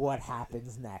 So what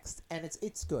happens next? And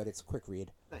it's good. It's a quick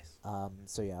read. Nice.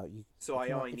 So yeah, So I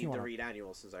only need to read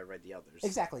Annual since I read the others.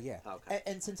 Exactly. Yeah. Okay.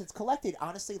 And since it's collected,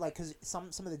 honestly, like, because some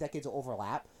of the decades will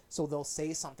overlap, so they'll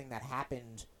say something that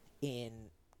happened in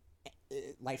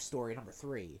Life Story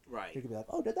 #3. Right. You could be like,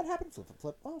 oh, did that happen? Flip, flip,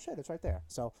 flip. Oh shit, it's right there.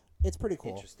 So it's pretty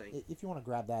cool. Interesting. If you want to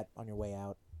grab that on your way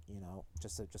out,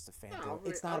 just a fan.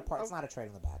 It's not a trade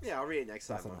in the back. Yeah, I'll read it next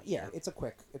time. Yeah, it's a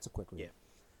quick read. Yeah.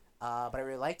 But I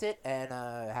really liked it, and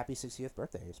happy 60th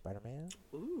birthday, Spider-Man.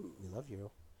 Ooh. We love you. I love you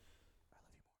more.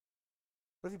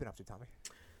 What have you been up to, Tommy?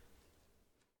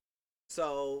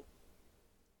 So,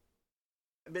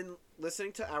 I've been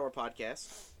listening to our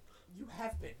podcast. You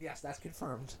have been. Yes, that's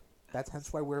confirmed. That's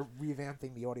hence why we're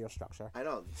revamping the audio structure. I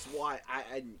know. That's why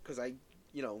because I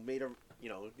made a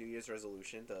New Year's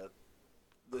resolution to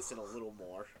listen a little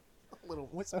more.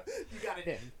 So you got it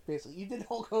in, basically. You did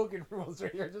Hulk Hogan rules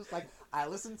right here. Just like, I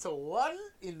listened to one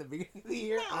in the beginning of the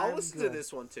year. Yeah, I'll listen to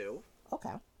this one too.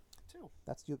 Okay. 2.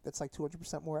 That's like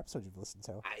 200% more episodes you've listened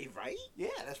to. Right? Yeah,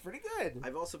 that's pretty good.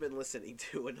 I've also been listening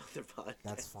to another podcast.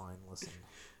 That's fine. Listen,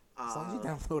 as long as you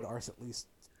download ours at least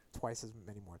twice as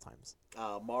many more times.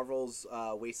 Marvel's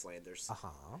Wastelanders.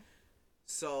 Uh-huh.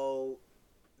 So,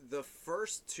 the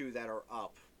first 2 that are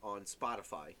up on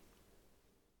Spotify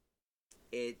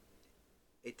it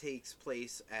takes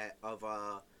place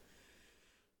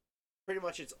pretty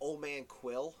much it's Old Man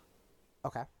Quill.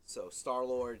 Okay. So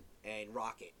Star-Lord and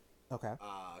Rocket. Okay.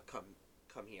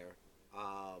 Come here.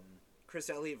 Chris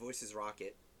Elliott voices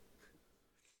Rocket.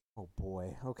 Oh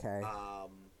boy. Okay.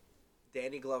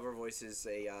 Danny Glover voices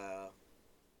a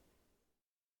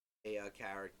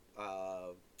character.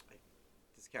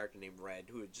 This character named Red,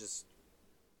 who just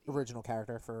original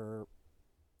character for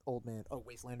Old Man. Oh,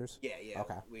 Wastelanders. Yeah.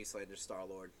 Okay. Wastelanders,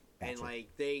 Star-Lord, Gotcha. and like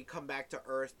they come back to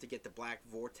Earth to get the Black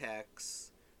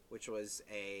Vortex, which was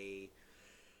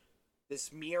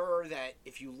this mirror that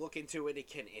if you look into it, it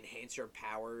can enhance your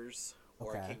powers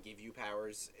or it can give you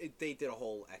powers. They did a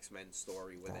whole X-Men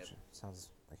story with it. Sounds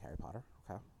like Harry Potter.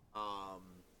 Okay.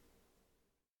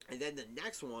 And then the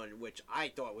next one, which I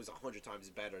thought was 100 times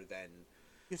better than.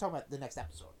 You're talking about the next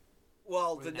episode.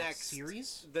 Well, or the next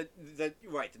series. The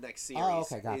next series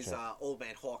gotcha. is Old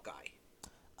Man Hawkeye.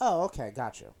 Oh, okay,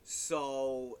 gotcha.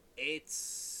 So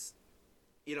it's,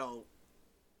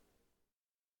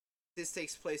 this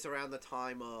takes place around the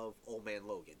time of Old Man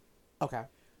Logan. Okay.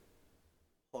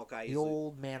 Hawkeye. The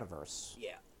Old Maniverse.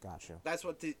 Yeah. Gotcha. That's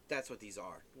what these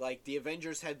are. Like the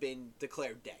Avengers have been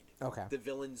declared dead. Okay. The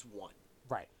villains won.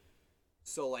 Right.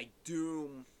 So like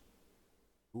Doom.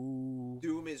 Ooh.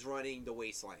 Doom is running the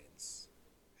Wastelands.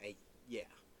 Yeah.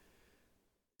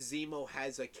 Zemo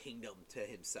has a kingdom to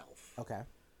himself. Okay.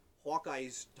 Hawkeye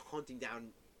is hunting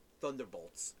down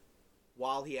Thunderbolts,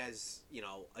 while he has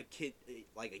a kid to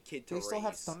raise. Do they still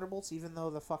have Thunderbolts even though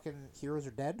the fucking heroes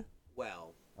are dead?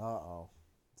 Well. Uh-oh.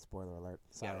 Spoiler alert.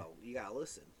 Sorry. You gotta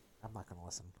listen. I'm not gonna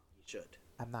listen. You should.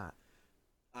 I'm not.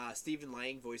 Stephen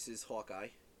Lang voices Hawkeye.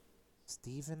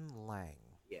 Stephen Lang.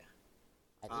 Yeah.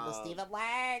 I think it's Stephen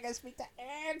Lang. I speak to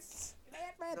ants.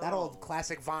 No. That old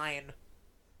classic Vine.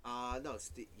 No,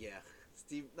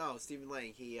 Stephen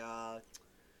Lang. He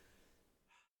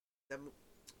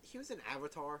was in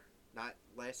Avatar, not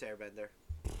Last Airbender.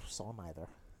 So am I.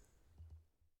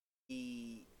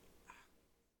 He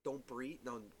Don't Breathe.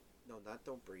 No, not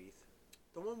Don't Breathe.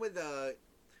 The one with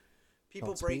people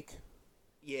Don't break. Speak.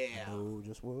 Yeah. Oh,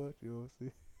 just what you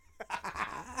see.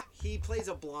 He plays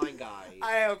a blind guy.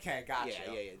 Okay, gotcha.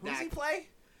 Yeah. Who does he play?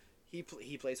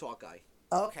 He plays Hawkeye.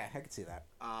 Oh, okay, I can see that.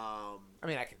 I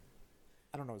mean, I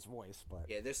don't know his voice, but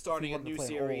yeah, they're starting a new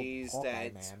series Hawkeye,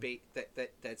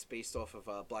 that's based off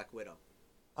of Black Widow.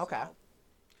 Okay.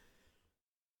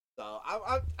 So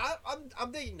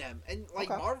I'm digging them, and like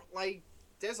Marvel, like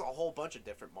there's a whole bunch of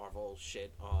different Marvel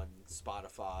shit on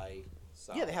Spotify.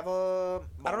 So yeah, they have a.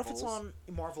 I don't know if it's on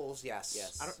Marvel's. Yes.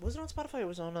 Was it on Spotify? It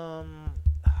was on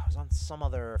some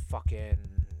other fucking.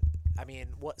 I mean,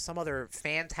 some other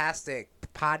fantastic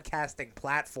podcasting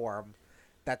platform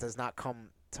that does not come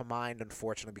to mind,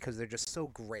 unfortunately, because they're just so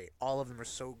great. All of them are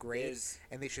so great,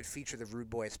 and they should feature the Rude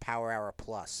Boys Power Hour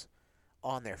Plus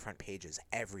on their front pages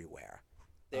everywhere.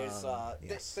 There's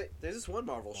there's this one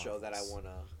Marvel show that I want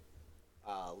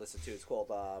to listen to. It's called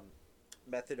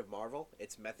Method of Marvel.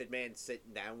 It's Method Man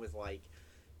sitting down with like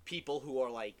people who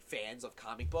are like fans of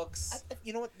comic books.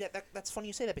 You know what? That's funny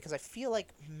you say that because I feel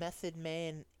like Method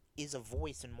Man is a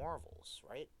voice in Marvels,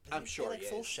 right? I'm sure like he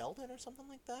Phil is. Sheldon or something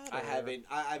like that. I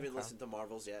haven't listened to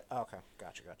Marvels yet. Oh, okay,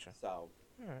 gotcha. So all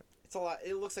right. it's a lot.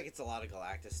 It looks like it's a lot of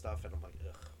Galactus stuff, and I'm like,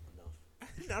 ugh, enough.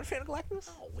 Not a fan of Galactus?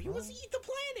 No, he wants to eat the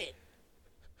planet.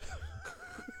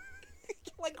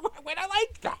 Like when I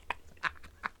like that.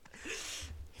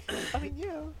 I mean,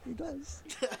 yeah, he does.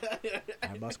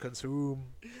 I must consume.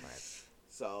 Right.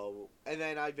 So, and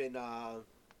then I've been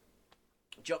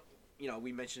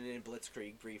we mentioned it in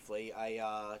Blitzkrieg briefly.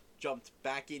 I jumped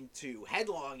back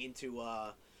headlong into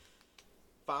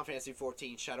Final Fantasy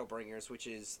XIV Shadowbringers, which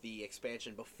is the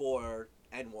expansion before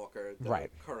Endwalker, the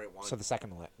current one. So the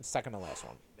second to last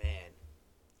one. Man.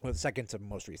 Well, the second to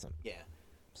most recent. Yeah.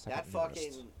 Second that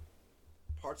fucking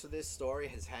parts of this story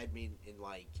has had me in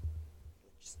like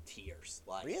just tears.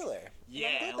 Like really?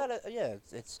 Yeah.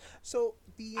 It's so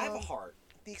the. I have a heart.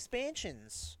 The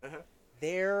expansions.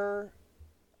 They're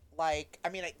like, I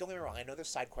mean, don't get me wrong. I know there's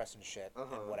side quests and shit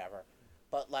and whatever,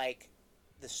 but like,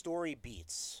 the story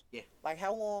beats. Yeah. Like,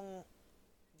 how long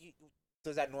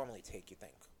does that normally take? You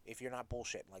think, if you're not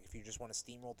bullshitting, like if you just want to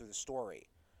steamroll through the story?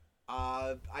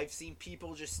 I've seen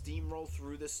people just steamroll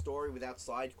through the story without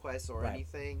side quests or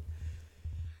anything.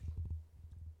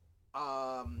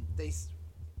 A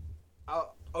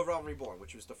Realm Reborn,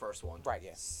 which was the first one. Right.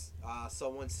 Yes.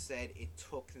 Someone said it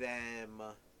took them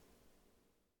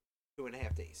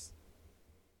 2.5 days.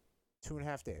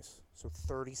 2.5 days. So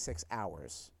 36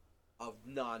 hours of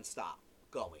nonstop.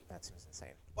 going. That seems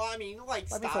insane. Well, I mean, like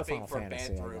stopping for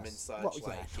bathroom and such. Well,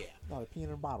 like, yeah. No, they're peeing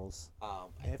in bottles.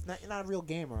 And if not, you're not a real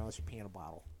gamer unless you're peeing in a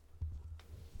bottle.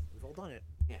 We've all done it.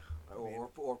 Yeah. Or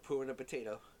pooing a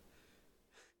potato.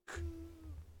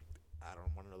 I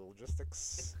don't want to know the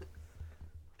logistics.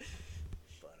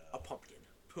 But, a pumpkin.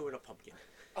 Pooing a pumpkin.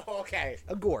 Oh, okay.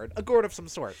 A gourd of some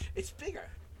sort. It's bigger.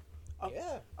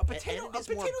 Yeah. A potato. And a it's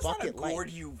more potato's not a bucket-like. gourd,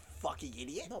 you fucking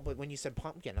idiot. No, but when you said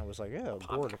pumpkin, I was like, yeah, a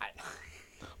gourd.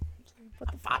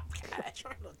 What the fuck? I'm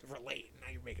trying to relate. Now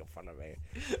you're making fun of me.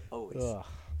 Always. Ugh.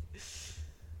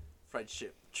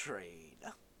 Friendship train.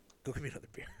 Go give me another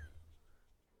beer.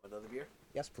 Another beer?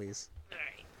 Yes, please.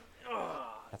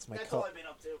 That's my That's all I've been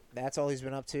up to. That's all he's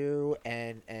been up to,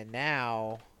 and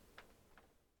now,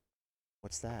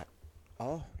 what's that?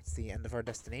 Oh, it's the end of our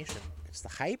destination. It's the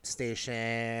hype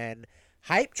station.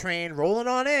 Hype train rolling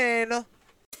on in.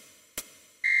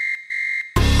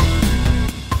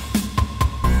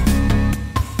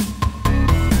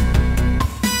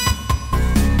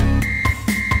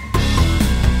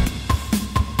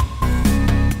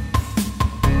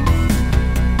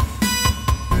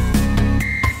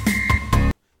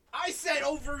 I said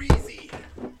over easy.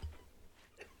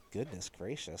 Goodness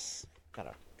gracious! Got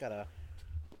a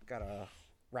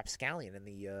rapscallion in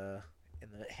the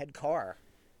head car.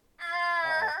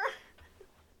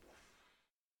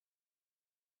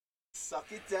 Suck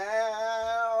it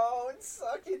down.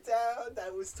 Suck it down.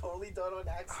 That was totally done on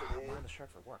accident. I'm wearing the shirt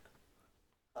for work.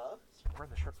 Huh? I'm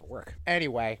wearing the shirt for work.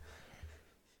 Anyway,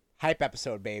 hype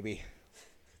episode, baby.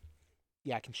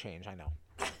 Yeah, I can change. I know.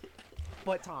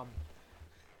 But Tom,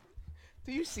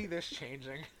 do you see this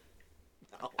changing?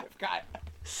 No. I've got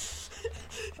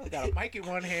a mic in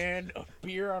one hand, a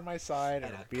beer on my side,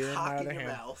 and a beer in my cock other in your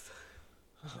hand. mouth.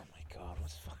 Oh my god,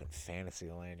 what's fucking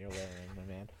fantasy land you're living in, my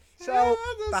man? So,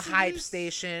 the hype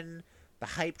station, the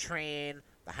hype train,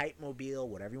 the hype mobile,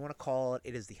 whatever you want to call it,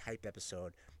 it is the hype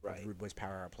episode of Right. Rude Boys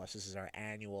Power Hour Plus. This is our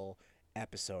annual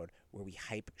episode where we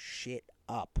hype shit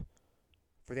up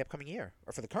for the upcoming year,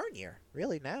 or for the current year,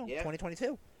 really, now, Yeah.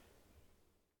 2022.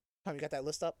 Tom, you got that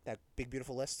list up? That big,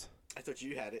 beautiful list? I thought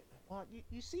you had it. Well,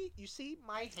 you see,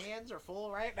 my hands are full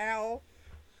right now.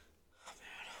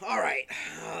 All right.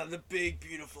 The big,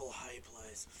 beautiful hype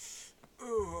list.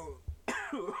 Ooh.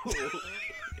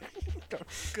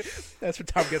 That's what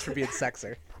Tom gets for being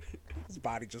sexer. His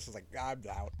body just was like, I'm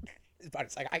out. His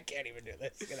body's like, I can't even do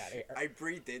this. Get out of here. I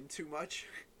breathed in too much.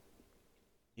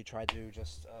 You tried to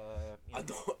just, A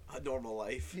normal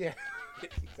life. yeah,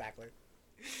 exactly.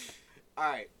 All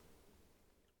right.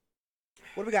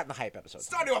 What do we got in the hype episode?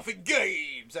 Starting off in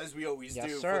games, as we always Yes,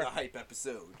 do sir. for the hype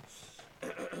episode.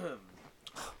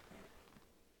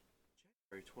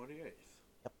 January 28th.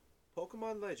 Yep.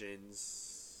 Pokemon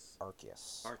Legends.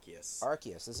 Arceus.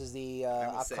 Arceus. This is the I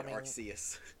almost upcoming. said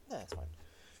Arceus. Nah, it's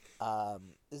fine.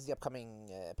 This is the upcoming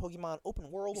Pokemon open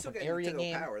world You still open get area Nintendo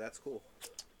game. Power. That's cool.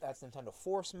 That's Nintendo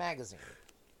Force magazine.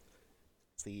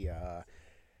 It's the yeah,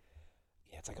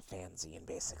 it's like a fanzine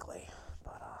basically,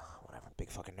 but whatever. Big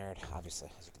fucking nerd,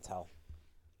 obviously, as you can tell.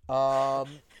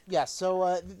 Yeah.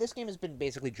 So this game has been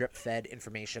basically drip fed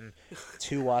information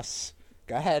to us.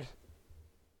 Go ahead.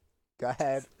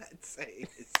 That saying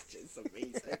is just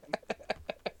amazing.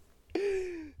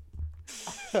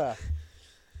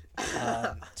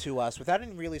 To us without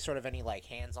any really sort of any like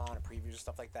hands-on or previews or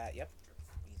stuff like that. Yep,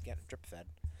 he's getting drip fed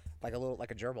like a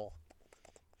gerbil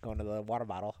going to the water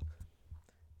bottle,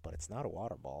 but it's not a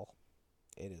water ball.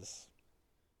 It is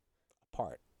a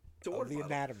part It's a of water the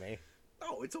bottle. anatomy.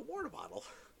 No, it's a water bottle.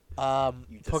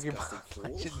 You Pokemon disgusting fool.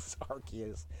 Legends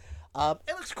Arceus.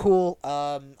 It looks cool.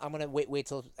 I'm gonna wait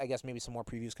till I guess maybe some more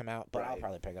previews come out, but I'll Right.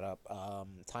 probably pick it up.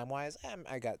 Time wise,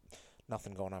 I got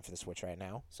nothing going on for the Switch right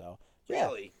now, so yeah.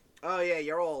 Really? Oh yeah,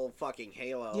 you're all fucking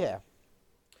Halo. Yeah.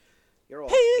 You're all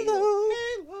Halo.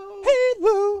 Halo.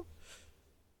 Halo.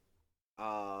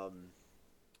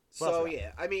 So else we got?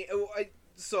 yeah, I mean,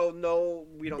 so no,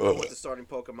 we don't know what the starting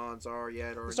Pokemons are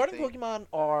yet, or The starting anything. Pokemon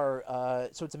are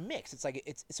so it's a mix. It's like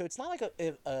it's not like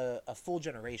a full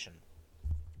generation.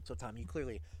 So Tom, you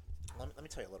clearly let me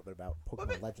tell you a little bit about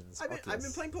Pokemon Legends. I've been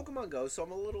Arceus. playing Pokemon Go, so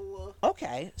I'm a little.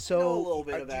 Okay, so know a little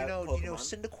bit do about you know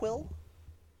Pokemon. Cyndaquil?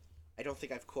 I don't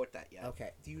think I've caught that yet.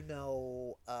 Okay. Do you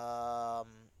know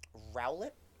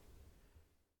Rowlet?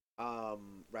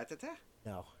 Rattata?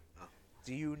 No. Oh.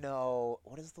 Do you know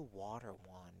what is the water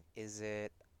one? Is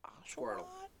it Oshawott? Squirtle.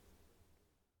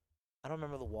 I don't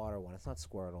remember the water one. It's not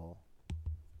Squirtle.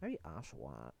 Maybe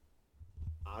Oshawott.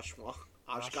 Oshwa.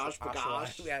 Oshawott. Oshgosh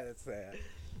Bagosh. Yeah, that's it.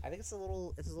 I think it's a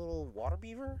little water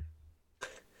beaver.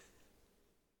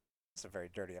 It's a very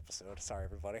dirty episode. Sorry,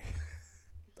 everybody.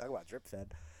 Talk about drip fed.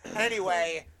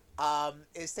 Anyway,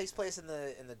 it takes place in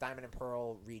the Diamond and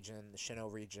Pearl region, the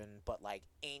Sinnoh region, but like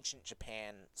ancient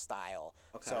Japan style.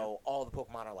 Okay. So all the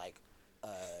Pokemon are like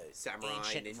Samurai,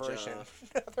 ancient ninja. version.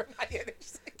 No, they're not yet.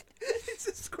 It's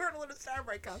a Squirtle in a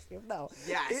samurai costume. No.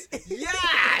 Yes.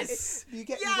 Yes. You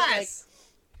get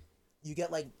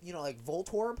like like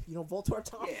Voltorb. You know Voltorb,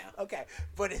 Tom? Yeah. Okay,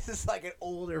 but it's like an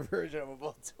older version of a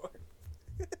Voltorb.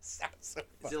 It sounds so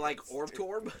Is it like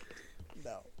Orbtorb?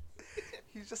 No.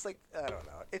 He's just like, I don't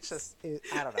know. It's just,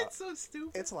 I don't know. It's so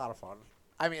stupid. It's a lot of fun.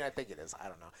 I mean, I think it is. I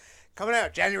don't know. Coming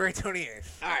out January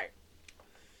 28th. All right.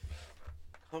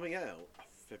 Coming out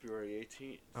February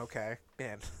 18th. Okay.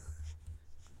 Man.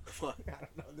 What? I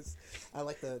don't know. I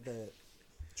like the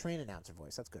train announcer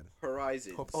voice. That's good.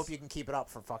 Horizons. Hope you can keep it up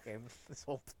for fucking this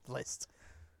whole list.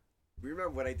 Remember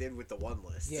what I did with the one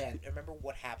list? Yeah. Remember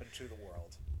what happened to the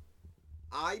world.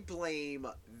 I blame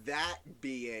that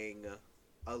being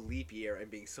a leap year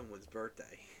and being someone's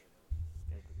birthday.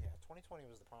 Yeah, 2020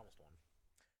 was the promised one.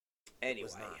 Anyway. It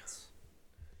was not.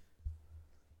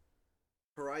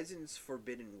 Horizons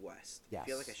Forbidden West. Yes. I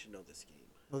feel like I should know this game.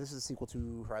 Well, this is a sequel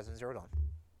to Horizon Zero Dawn.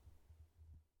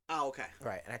 Oh, okay.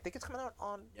 Right, and I think it's coming out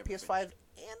on Yeah, PS5 and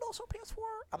also PS4.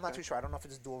 I'm not too sure. I don't know if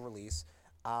it's dual release.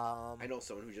 I know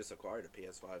someone who just acquired a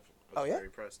PS5. I was yeah? very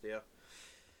impressed, yeah.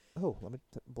 Oh, let me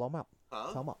blow him up.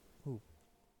 Huh? Tell him up. Who?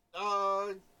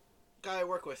 Guy I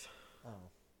work with Oh.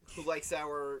 who likes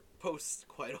our posts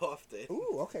quite often.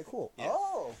 Ooh, okay, cool. Yeah.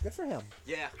 Oh, good for him.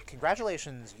 Yeah.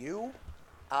 Congratulations, you.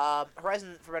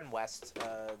 Horizon Forbidden West,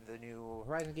 the new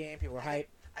Horizon game. People were hype.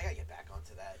 I gotta get back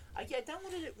onto that. Yeah, I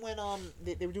downloaded it when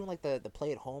they were doing like the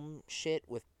play at home shit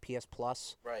with PS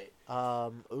Plus. Right.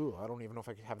 Ooh, I don't even know if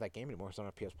I could have that game anymore because I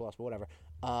don't have PS Plus, but whatever.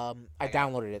 I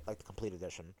downloaded it like the complete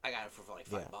edition. I got it for like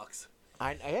 $5.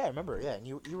 I remember, yeah, and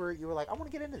you were like, I want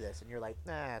to get into this, and you're like,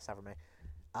 nah, it's not for me.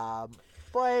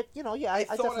 But I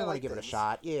definitely want to give it a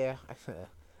shot. Yeah,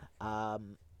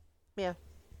 yeah,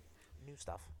 new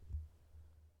stuff.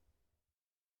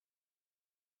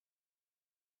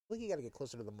 I think you got to get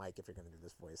closer to the mic if you're gonna do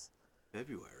this voice.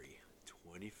 February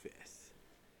 25th.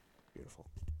 Beautiful.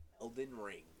 Elden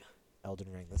Ring. Elden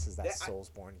Ring. This is that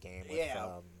Soulsborne game. With,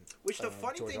 Which the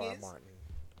funny George thing R. R. is, Martin,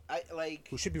 I like.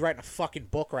 who should be writing a fucking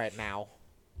book right now.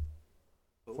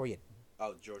 Who? Before you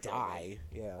Oh, George R. R. die.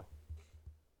 Yeah.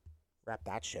 Wrap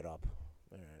that shit up.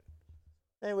 All right.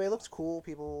 Anyway, it looks cool.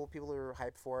 People are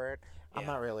hyped for it. I'm Yeah.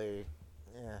 not really.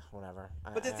 Yeah, whatever.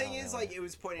 But the thing is, like, it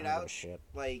was pointed out, shit.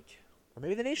 like, Or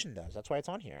maybe the nation does. That's why it's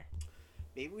on here.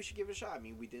 maybe we should give it a shot. I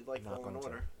mean, we did like I'm not Fallen going to.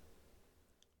 Order.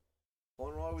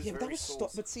 Fallen Order was Yeah, but very that was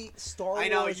Souls. but see, Star I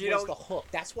know, Wars you was don't- the hook.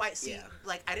 That's why. See, Yeah.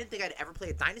 like I didn't think I'd ever play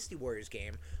a Dynasty Warriors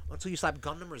game until you slap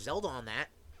Gundam or Zelda on that.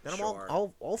 Then Sure.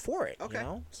 I'm all for it. Okay. You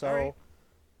know? So All right.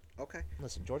 Okay.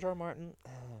 listen, George R. R. Martin.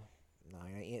 No,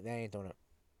 that ain't doing it.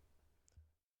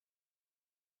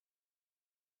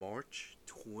 March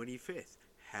 25th.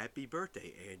 Happy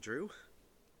birthday, Andrew.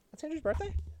 That's Andrew's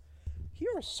birthday.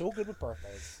 You are so good with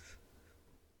birthdays.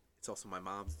 It's also my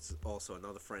mom's. It's also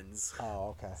another friend's.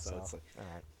 Oh, okay. So it's like- all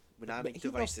right. Mnemonic He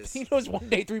knows, devices. he knows one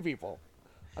day 3 people.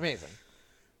 Amazing.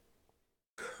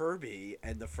 Kirby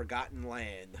and the Forgotten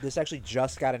Land. This actually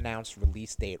just got announced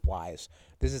release date wise.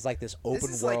 This is like this open This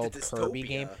is like world the Kirby dystopia.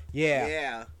 game. Yeah.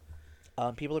 Yeah.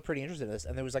 People are pretty interested in this,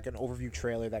 and there was like an overview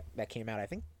trailer that came out I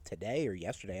think today or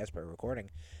yesterday as per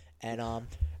recording, and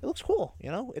it looks cool.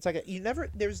 You know, it's like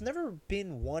there's never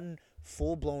been one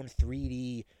full blown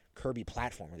 3D Kirby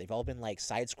platformer. They've all been like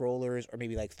side scrollers or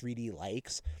maybe like 3D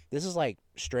likes. This is like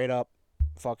straight up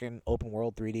fucking open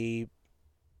world 3D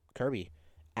Kirby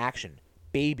action.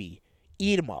 Baby,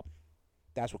 eat 'em up.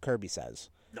 That's what Kirby says.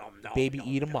 Nom, nom, Baby, nom,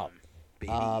 eat 'em nom. up.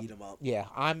 Baby, eat 'em up. Yeah,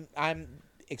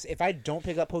 if I don't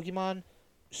pick up Pokemon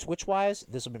Switch wise,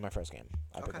 this will be my first game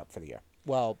I pick Okay. up for the year.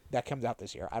 Well, that comes out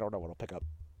this year. I don't know what I'll pick up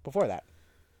before that.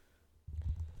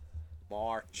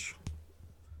 March.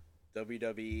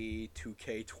 WWE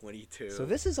 2K22. So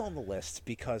this is on the list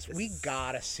because we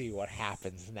gotta see what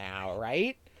happens now,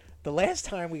 right? The last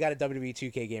time we got a WWE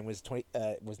 2K game was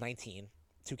 19.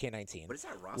 2K19. What is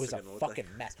that roster was a gonna look fucking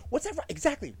like? mess. What's that?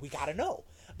 Exactly. We gotta know.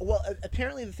 Well,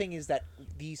 apparently the thing is that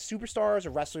these superstars or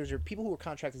wrestlers or people who are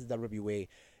contracted to WWE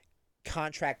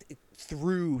contract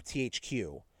through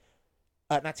THQ,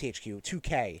 not THQ,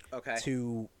 2K, Okay.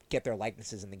 to get their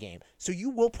likenesses in the game. So you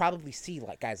will probably see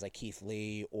like guys like Keith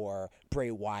Lee or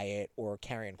Bray Wyatt or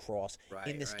Karrion Kross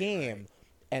in this game,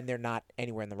 and they're not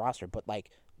anywhere in the roster. But like,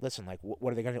 listen, like,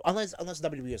 what are they gonna do? Unless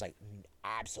WWE is like,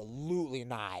 absolutely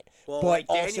not. Well, but like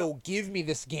also give me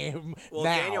this game Well,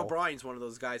 now. Daniel Bryan's one of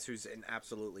those guys who's an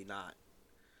absolutely not.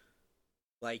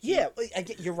 Like Yeah,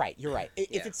 you're right. You're right.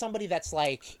 If Yeah. it's somebody that's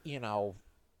like, you know,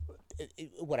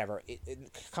 whatever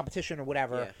competition or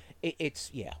whatever.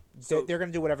 Yeah. So they're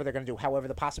going to do whatever they're going to do. However,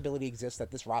 the possibility exists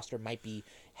that this roster might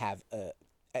have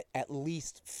at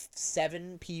least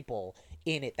 7 people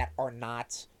in it that are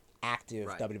not active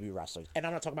WWE wrestlers, and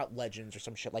I'm not talking about legends or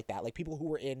some shit like that. Like people who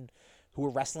were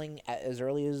wrestling as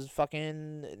early as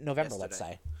fucking November, let's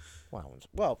say.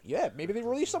 Well, yeah, maybe they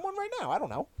release someone right now. I don't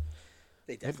know.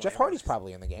 Jeff Hardy's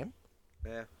probably in the game.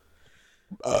 Yeah.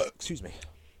 Excuse me.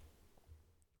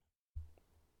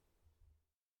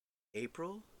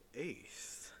 April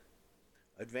 8th.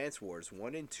 Advance Wars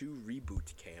 1 and 2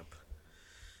 Reboot Camp.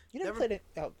 You never played it?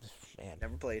 Oh, man.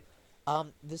 Never played.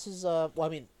 This is,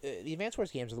 the Advance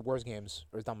Wars games, or the Wars games,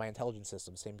 are done by Intelligent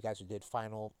Systems, same guys who did Fire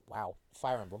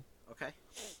Emblem. Okay.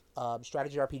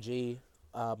 Strategy RPG,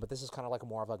 but this is kind of like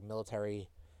more of like military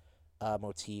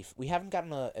motif. We haven't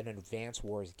gotten an Advance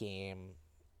Wars game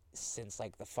since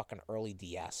like the fucking early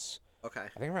DS. Okay.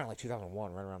 I think around like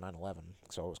 2001, right around 9/11.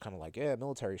 So it was kind of like, yeah,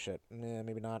 military shit.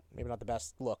 Maybe not the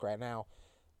best look right now.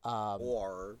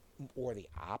 Or the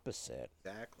opposite.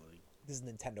 Exactly. This is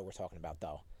Nintendo we're talking about,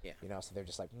 though. Yeah. You know, so they're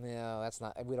just like, no, that's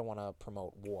not. We don't want to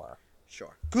promote war.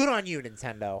 Sure. Good on you,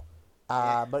 Nintendo.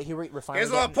 But here we're finally.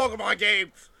 Here's a little Pokemon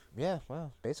game. Yeah,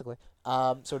 well, basically.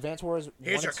 So Advance Wars.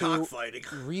 Here's your cockfighting.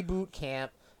 Reboot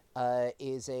Camp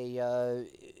is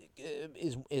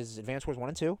Advance Wars 1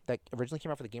 and 2 that originally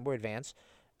came out for the Game Boy Advance.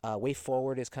 Way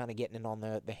Forward is kind of getting in on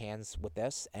the hands with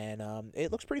this, and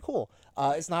it looks pretty cool.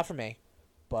 It's not for me,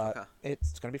 but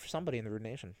it's going to be for somebody in the Rude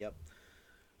Nation. Yep.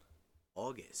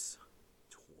 August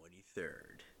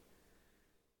 23rd.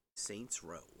 Saints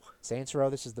Row. Saints Row,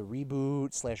 this is the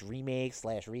reboot / remake /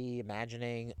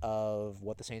 reimagining of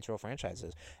what the Saints Row franchise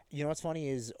is. You know what's funny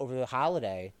is over the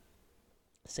holiday,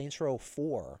 Saints Row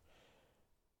 4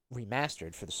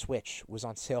 remastered for the Switch was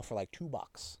on sale for like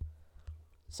 $2.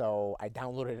 So I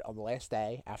downloaded it on the last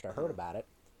day after I heard about it.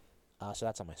 So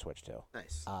that's on my Switch too.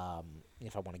 Nice.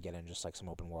 If I want to get in just like some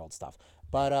open world stuff.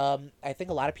 But I think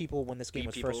a lot of people, when this game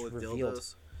was first revealed,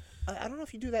 I don't know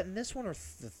if you do that in this one or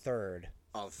the third.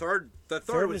 Oh, the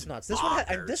third was nuts. This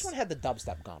one had the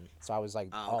dubstep gun, so I was like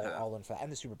all in for that,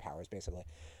 and the superpowers basically.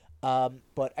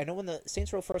 But I know when the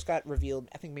Saints Row first got revealed,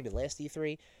 I think maybe last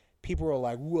E3, people were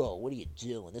like, "Whoa, what are you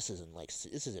doing? This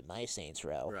isn't my Saints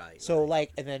Row." Right. So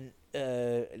like, and then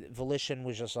Volition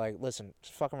was just like, "Listen,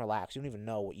 just fucking relax. You don't even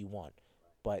know what you want."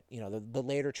 But you know, the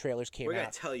later trailers came out. We're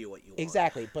gonna tell you what you want.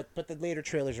 Exactly, but the later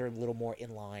trailers are a little more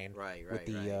in line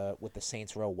with the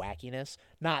Saints Row wackiness,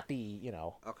 not the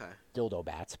dildo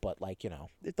bats, but like the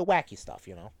wacky stuff,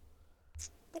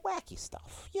 the wacky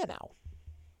stuff,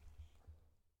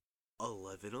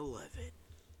 11/11.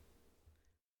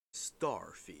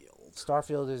 Starfield.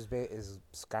 Starfield is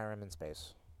Skyrim in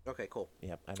space. Okay, cool.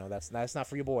 Yep, I know that's not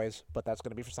for you boys, but that's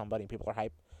gonna be for somebody. People are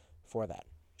hyped for that.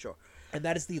 Sure. And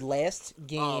that is the last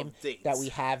game that we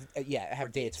have.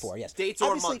 Dates for. Yes, dates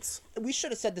or months. We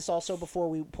should have said this also before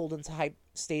we pulled into Hype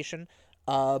Station.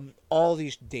 All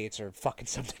these dates are fucking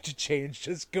subject to change.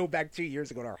 Just go back 2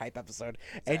 years ago to our Hype episode,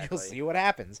 and you'll see what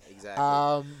happens.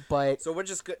 Exactly. But so we're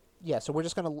just good. Yeah. So we're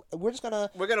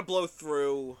gonna blow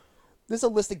through. This is a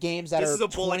list of games that are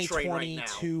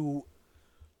 2022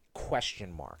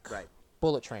 question mark. Right.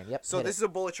 Bullet Train. Yep. So this is a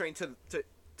bullet train to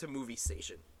Movie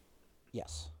Station.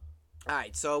 Yes. All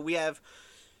right, so we have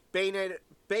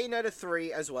Bayonetta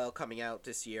 3 as well coming out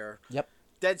this year. Yep.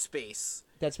 Dead Space.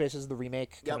 Dead Space is the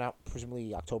remake coming out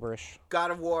presumably October-ish.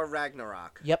 God of War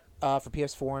Ragnarok. Yep. For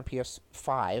PS4 and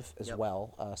PS5 as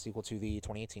well. Sequel to the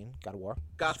 2018 God of War.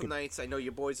 Gotham Knights. I know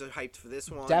your boys are hyped for this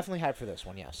one. Definitely hyped for this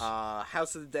one. Yes.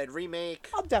 House of the Dead remake.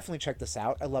 I'll definitely check this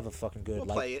out. I love a fucking good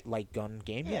light gun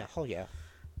game. Yeah. Hell yeah.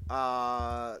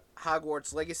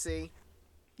 Hogwarts Legacy.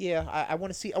 Yeah, I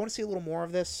want to see. I want to see a little more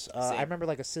of this. I remember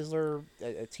like a sizzler,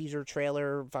 a teaser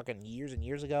trailer, fucking years and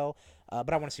years ago.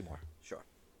 But I want to see more. Sure.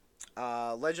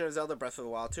 Legend of Zelda: Breath of the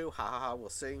Wild 2. Ha ha ha. We'll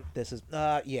see. This is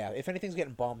if anything's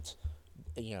getting bumped,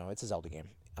 it's a Zelda game.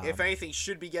 If anything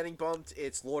should be getting bumped,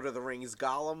 it's Lord of the Rings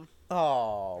Gollum.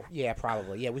 Oh yeah,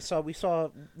 probably. Yeah, we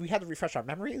had to refresh our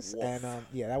memories, and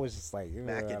that was just like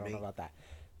I don't know about that.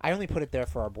 I only put it there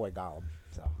for our boy Gollum.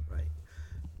 So right.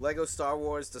 Lego Star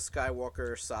Wars: The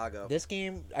Skywalker Saga. This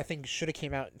game, I think, should have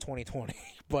came out in 2020,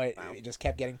 but it just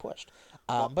kept getting pushed.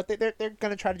 But they're going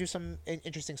to try to do some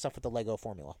interesting stuff with the Lego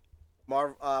formula.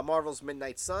 Marvel's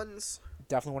Midnight Suns.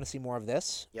 Definitely want to see more of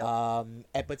this.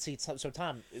 Yep. But see, so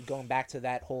Tom, going back to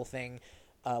that whole thing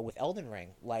with Elden Ring,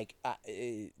 like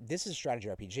this is a strategy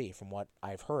RPG from what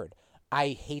I've heard. I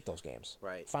hate those games.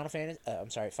 Right.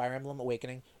 Fire Emblem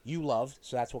Awakening, you loved,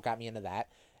 so that's what got me into that.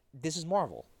 This is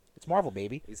Marvel. It's Marvel,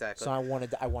 baby. Exactly. So I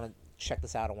want to check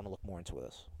this out. I want to look more into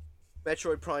this.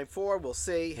 Metroid Prime 4, we'll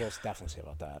see. We'll definitely see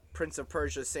about that. Prince of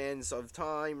Persia: Sands of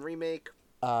Time remake.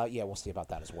 Yeah, we'll see about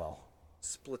that as well.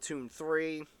 Splatoon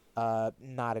 3.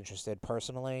 Not interested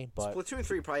personally, but Splatoon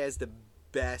 3 probably has the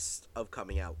best of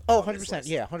coming out. Oh, 100%.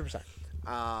 Yeah, 100%.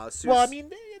 Well, I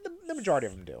mean, the majority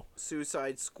of them do.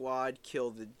 Suicide Squad, Kill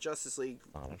the Justice League.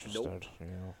 Not interested. Nope. Yeah.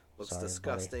 Looks Sorry,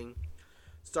 disgusting. buddy.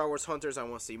 Star Wars Hunters, I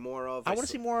want to see more of. I want to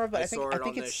see more of, but I think saw it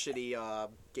on it's the shitty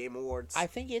Game Awards. I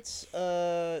think it's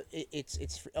oh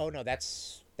no,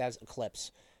 that's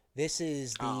Eclipse. This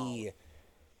is the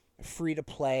free to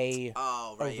play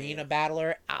arena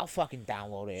battler. I'll fucking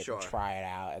download it and try it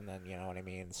out, and then you know what I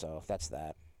mean. So that's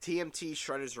that. TMT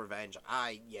Shredder's Revenge.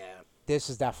 This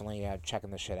is definitely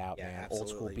checking the shit out, man. Absolutely. Old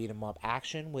school beat 'em up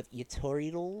action with your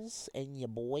turtles and your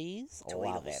boys.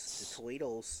 Love it. The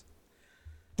Tweedles.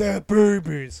 The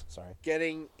babies. Sorry.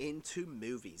 Getting into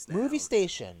movies now. Movie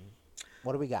Station.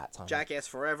 What do we got, Tom? Jackass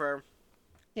Forever.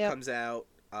 Yeah. Comes out.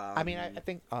 I mean, I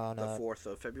think on the 4th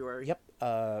of February. Yep.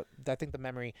 I think the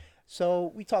memory.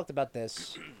 So we talked about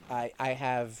this. I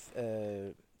have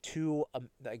two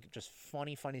like just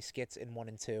funny skits in 1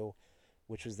 and 2,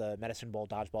 which was the medicine ball,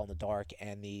 dodgeball in the dark,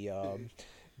 and the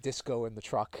disco in the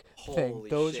truck thing.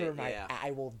 Those are my. Yeah.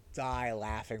 I will die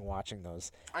laughing watching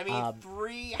those. I mean,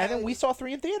 3. And then we saw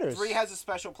 3 in theaters. 3 has a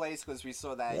special place because we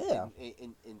saw that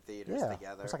in theaters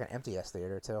together. It's like an empty ass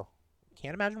theater too.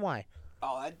 Can't imagine why.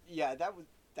 Oh, that was.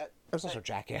 It was also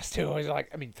Jackass too. It was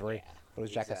like 3, but it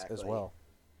was Jackass as well.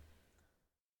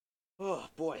 Oh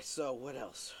boy! So what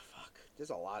else? Fuck,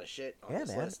 there's a lot of shit on this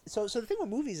man. list. So the thing with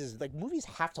movies is like movies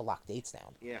have to lock dates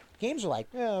down. Yeah. Games are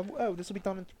like, this will be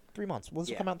done in 3 months. Well, this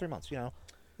will come out in 3 months. You know,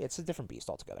 it's a different beast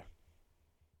altogether.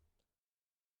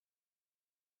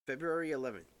 February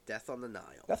 11th, Death on the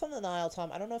Nile. Death on the Nile,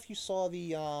 Tom. I don't know if you saw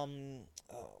the oh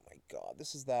my god,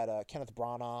 this is that Kenneth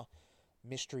Branagh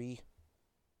mystery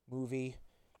movie.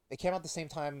 It came out the same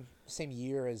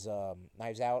year as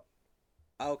Knives Out.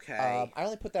 Okay. I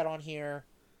only put that on here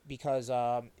because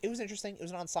it was interesting. It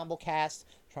was an ensemble cast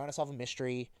trying to solve a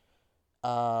mystery.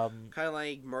 Kind of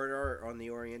like Murder on the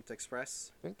Orient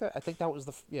Express. I think that was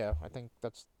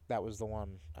that was the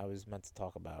one I was meant to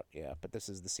talk about. Yeah, but this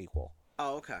is the sequel.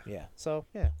 Oh, okay. Yeah. So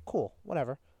yeah, cool.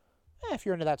 Whatever. If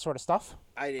you're into that sort of stuff.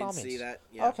 I didn't see that.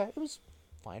 Yeah. Okay, it was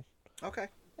fine. Okay.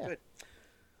 Yeah. Good.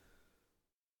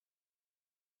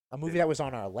 A movie that was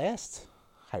on our last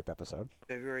hype episode.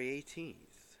 February 18th.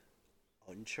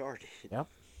 Uncharted. Yep.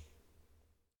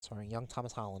 Starring young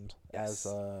Thomas Holland as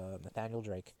Nathaniel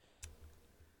Drake.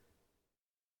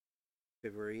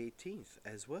 February 18th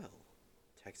as well.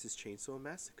 Texas Chainsaw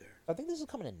Massacre. I think this is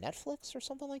coming to Netflix or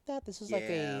something like that. This is like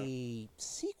a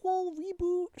sequel,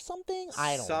 reboot, or something.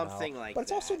 I don't know. Something like that. But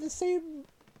it's also the same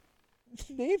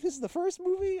name as the first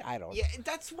movie. I don't know. Yeah,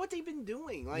 that's what they've been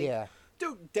doing. Like, yeah.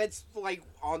 Dude, Dead's like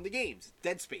on the games.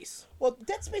 Dead Space. Well,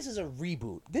 Dead Space is a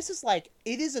reboot. This is like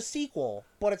it is a sequel,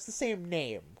 but it's the same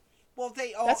name. Well,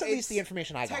 that's at least the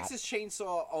information I got. Texas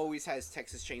Chainsaw always has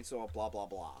Texas Chainsaw blah blah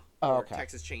blah. Oh, okay. Or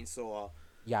Texas Chainsaw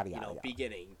yada yada.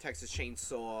 Beginning. Texas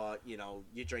Chainsaw,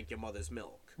 you drink your mother's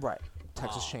milk. Right.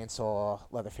 Texas Chainsaw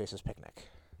Leatherface's Picnic.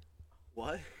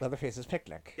 What? Leatherface's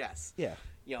Picnic. Yes. Yeah.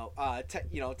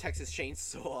 Texas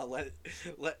Chainsaw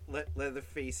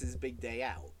Leatherface's Big Day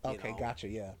Out. Okay, gotcha.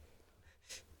 Yeah.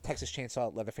 Texas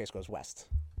Chainsaw Leatherface Goes West.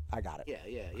 I got it. Yeah,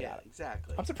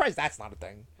 exactly. I'm surprised that's not a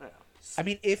thing. Yeah. I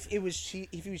mean, if he was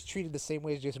treated the same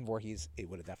way as Jason Voorhees, it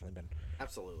would have definitely been.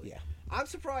 Absolutely. Yeah. I'm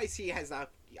surprised he has not.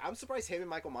 I'm surprised him and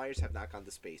Michael Myers have not gone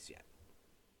to space yet.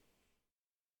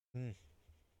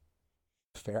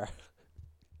 Fair.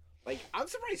 Like, I'm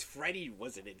surprised Freddy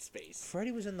wasn't in space.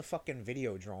 Freddy was in the fucking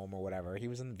Videodrome or whatever. He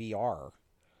was in VR.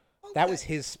 Okay. That was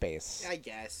his space. I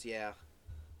guess, yeah.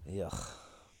 Ugh.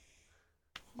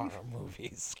 Horror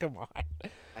movies. Come on.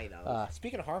 I know.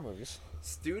 Speaking of horror movies.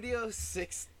 Studio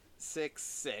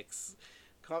 666.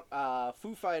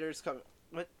 Foo Fighters come...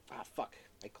 What? Ah, fuck.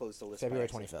 I closed the list. February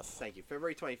 25th. Thank you.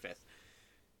 February 25th.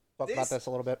 Talk about this a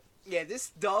little bit. Yeah, this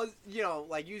does,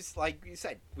 like you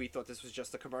said, we thought this was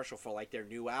just a commercial for, like, their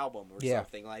new album or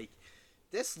something. Like,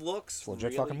 this looks it's a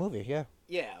legit fucking movie, yeah.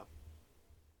 Yeah.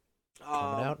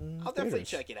 Coming out in I'll definitely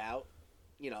check it out.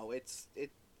 It's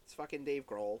fucking Dave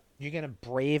Grohl. You're gonna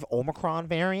brave Omicron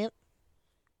variant?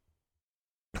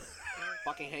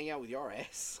 Fucking hang out with your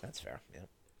ass. That's fair, yeah.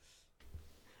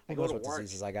 I go to what work.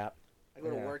 Diseases I got. I go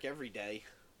to work every day.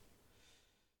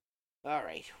 All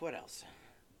right, what else?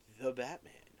 The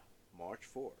Batman, March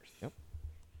 4th. Yep.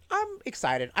 I'm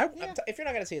excited. If you're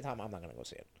not going to see it, Tom, I'm not going to go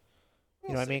see it. You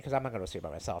know what I mean? Because I'm not going to go see it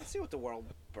by myself. Let's see what the world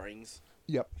brings.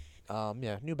 Yep.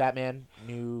 Yeah, new Batman,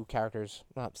 new characters.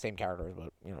 Not same characters,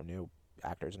 but, new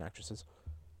actors and actresses.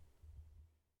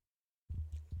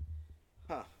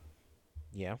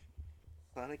 Yeah.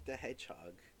 Sonic the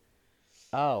Hedgehog.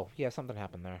 Oh, yeah, something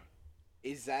happened there.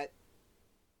 Is that...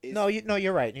 No,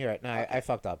 you're right. You're right. No, Okay. I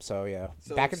fucked up. So, yeah.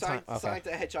 So Back in time. Okay. Sonic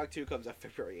the Hedgehog 2 comes out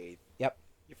February 8th. Yep.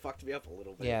 You fucked me up a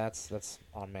little bit. Yeah, that's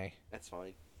on me. That's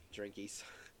fine. Drinkies.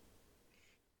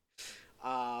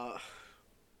 No.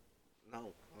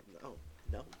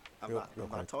 I'm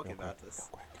not talking about this. Real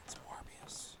quick, it's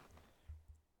Morbius.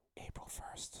 April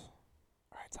 1st.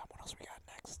 Alright, Tom, what else we got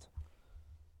next?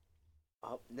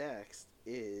 Up next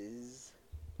is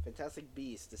Fantastic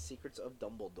Beasts: The Secrets of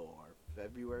Dumbledore,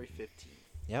 February 15th.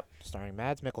 Yep, starring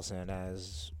Mads Mikkelsen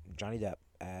as Johnny Depp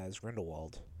as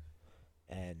Grindelwald.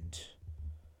 And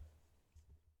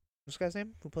what's this guy's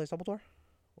name? Who plays Dumbledore?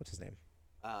 What's his name?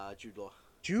 Jude Law.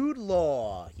 Jude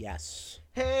Law. Yes.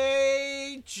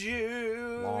 Hey,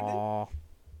 Jude. Law.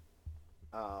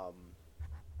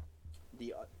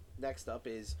 The next up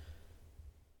is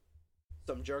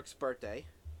Some Jerk's Birthday,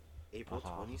 April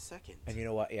 22nd. And you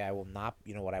know what? Yeah, I will not.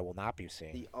 You know what? I will not be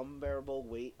seeing. The Unbearable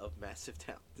Weight of Massive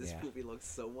Talent. This movie looks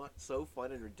so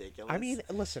fun and ridiculous. I mean,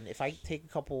 listen. If I take a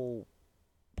couple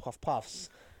puffs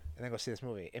and then go see this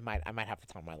movie, I might have the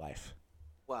time of my life.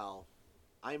 Well,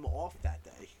 I'm off that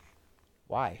day.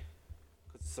 Why?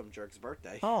 Because it's Some Jerk's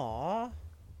birthday. Aww.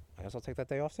 I guess I'll take that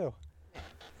day off too.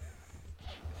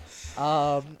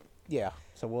 Yeah.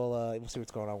 So we'll see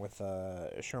what's going on with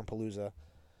Shermpalooza.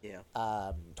 Yeah.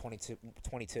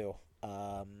 22.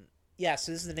 Yeah.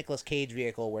 So this is the Nicolas Cage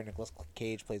vehicle where Nicolas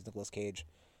Cage plays Nicolas Cage,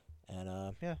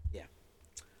 and yeah. Yeah.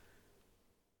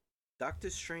 Doctor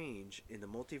Strange in the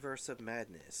Multiverse of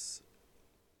Madness.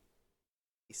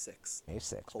 May 6th. May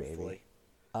 6th, Hopefully. baby.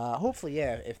 Hopefully,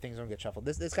 yeah. If things don't get shuffled,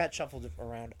 this got shuffled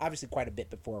around obviously quite a bit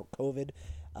before COVID,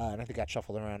 and I think it got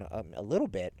shuffled around a little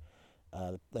bit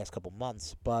the last couple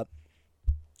months. But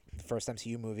the first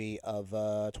MCU movie of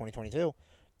 2022,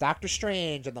 Doctor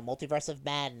Strange and the Multiverse of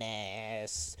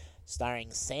Madness,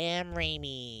 starring Sam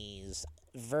Raimi's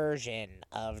version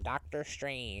of Doctor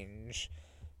Strange,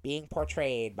 being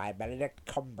portrayed by Benedict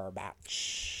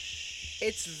Cumberbatch.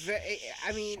 It's very.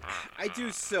 I mean, I do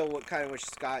still kind of wish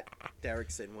Scott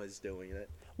Derrickson was doing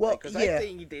it. Well, because yeah. I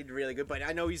think he did really good, but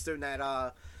I know he's doing that.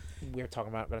 We're going to talk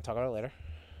about it later.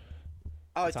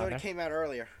 Oh, I thought it came out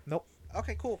earlier. Nope.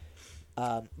 Okay, cool.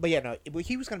 But yeah, no,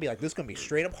 he was gonna be like, this is gonna be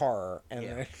straight up horror, and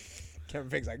Yeah. then Kevin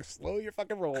Feige's like, slow your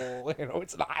fucking roll. You know,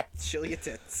 it's not. Chill your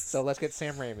tits. So let's get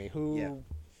Sam Raimi, who. Yeah.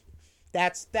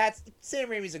 That's Sam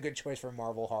Raimi's a good choice for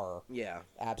Marvel horror. Yeah.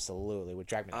 Absolutely, with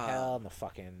Drag Me to Hell and the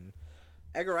fucking.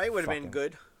 Edgar Wright would have been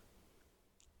good.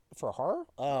 For horror?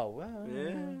 Oh, well.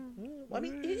 Yeah. Well, I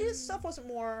mean, his stuff wasn't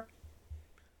more.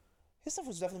 His stuff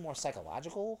was definitely more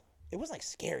psychological. It wasn't like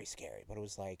scary, but it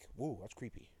was like, woo, that's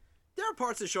creepy. There are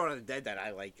parts of Shaun of the Dead that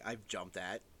I've jumped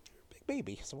at. Big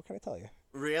baby, so what can I tell you?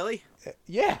 Really?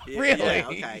 Yeah, really. Yeah,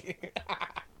 okay.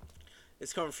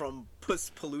 It's coming from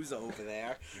Puss Palooza over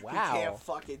there. Wow. You can't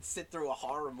fucking sit through a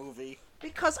horror movie.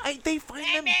 Because they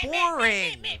find them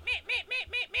boring.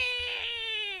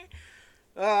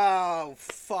 Oh,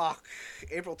 fuck.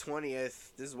 April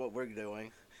 20th. This is what we're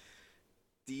doing.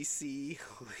 DC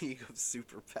League of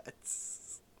Super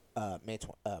Pets. May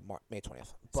 20th. But May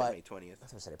 20th.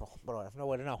 I said April, but I have no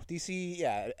way to know. DC,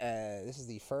 yeah. This is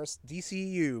the first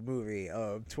DCU movie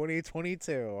of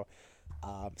 2022.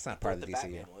 It's not part of the DCU.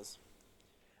 Batman was.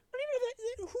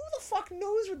 Who the fuck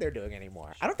knows what they're doing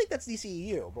anymore? I don't think that's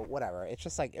DCEU, but whatever. It's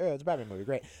just like, oh, it's a Batman movie,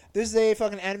 great. This is a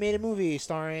fucking animated movie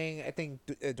starring, I think,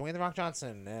 Dwayne The Rock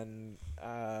Johnson and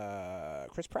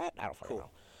Chris Pratt. I don't fucking know.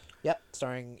 Yep,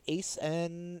 starring Ace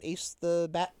the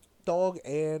Bat Dog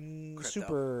and Crypto.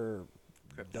 Super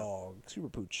Crypto. Dog, Super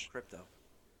Pooch. Crypto.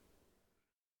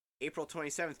 April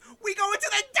 27th. We go into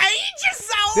the danger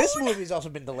zone. This movie's also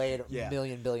been delayed Yeah.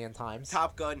 a billion times.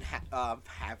 Top Gun,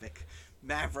 Havoc,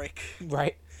 Maverick.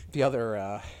 Right. The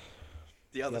other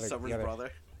Summer's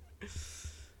brother.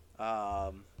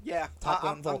 Yeah. Top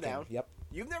Gun I'm Vulcan. down. Yep.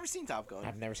 You've never seen Top Gun.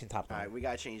 I've never seen Top Gun. All right, we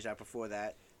gotta change that before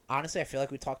that. Honestly, I feel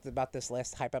like we talked about this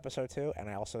last hype episode too, and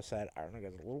I also said I don't know,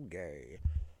 guys, a little gay.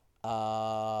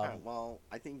 Well,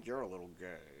 I think you're a little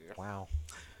gay. Wow.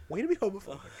 Way to be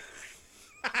homophobic.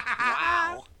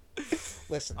 Wow.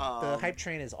 Listen, the hype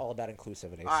train is all about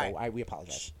inclusivity, all so we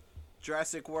apologize.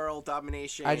 Jurassic World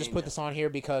Domination. I just put this on here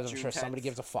because I'm June sure somebody 10th.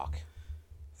 gives a fuck.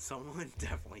 Someone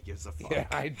definitely gives a fuck. Yeah,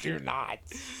 I do not.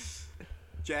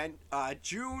 June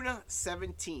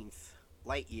 17th,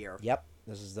 Lightyear. Yep.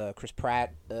 This is the Chris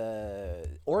Pratt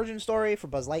origin story for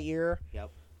Buzz Lightyear.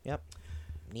 Yep.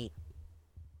 Neat.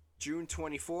 June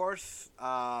 24th,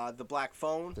 The Black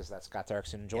Phone. This is that Scott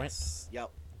Derrickson joint. Yes. Yep.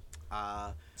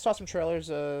 Saw some trailers.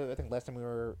 I think last time we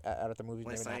were out at the movies.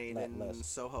 Last maybe Night not in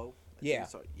Soho. Yeah.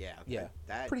 Yeah.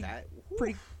 Pretty- That.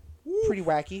 Pretty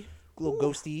wacky, a little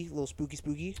ghosty, a little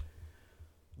spooky.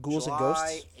 Ghouls and ghosts.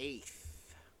 July 8th.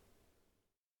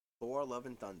 Thor: Love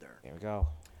and Thunder. There we go.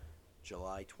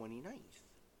 July 29th.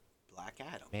 Black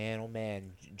Adam. Man, oh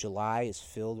man, July is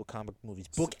filled with comic movies.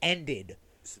 Book ended.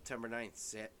 September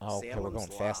 9th. Oh, okay, we're going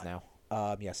fast now.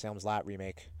 Yeah, Salem's Lot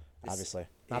remake, obviously,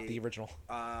 not the original.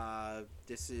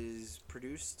 This is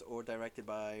produced or directed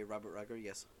by Robert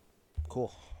Rodriguez.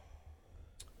 Cool.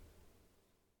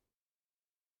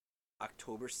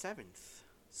 October 7th.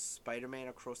 Spider-Man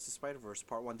Across the Spider-Verse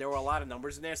Part 1. There were a lot of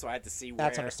numbers in there, so I had to see where.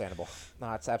 That's understandable.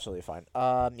 No, it's absolutely fine.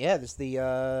 Yeah, this is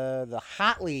the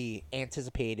hotly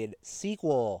anticipated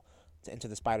sequel to Into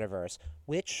the Spider-Verse,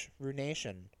 which, Rude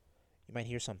Nation, you might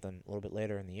hear something a little bit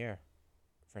later in the year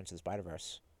for Into the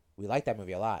Spider-Verse. We like that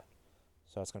movie a lot,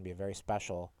 so it's going to be a very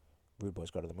special Rude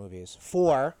Boys Go to the Movies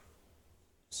for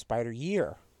Spider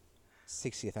Year,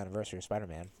 60th anniversary of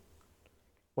Spider-Man.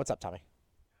 What's up, Tommy?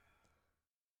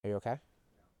 Are you okay?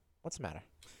 What's the matter?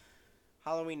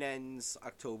 Halloween ends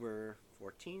October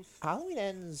 14th. Halloween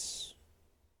ends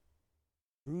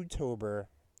Rudetober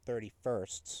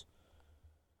 31st.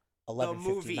 The 11:59.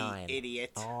 movie,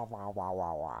 idiot. Oh,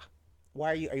 wow.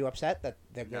 Why are you upset that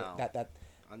No. that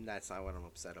That's not what I'm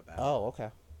upset about. Oh, okay.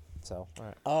 So, all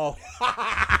right. Oh.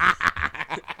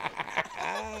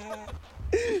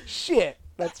 Shit.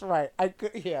 That's right. I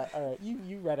could. Yeah. All right.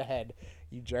 You read ahead.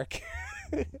 You jerk.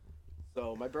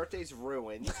 So my birthday's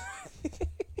ruined.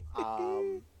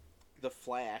 The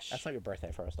Flash. That's not your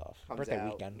birthday. First off, comes birthday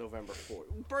out weekend. November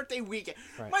 4th. Birthday weekend.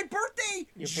 Right. My birthday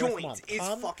Your birth joint month. is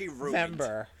fucking ruined.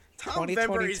 November.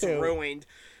 November is 2022. ruined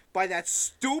by that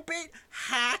stupid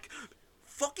hack.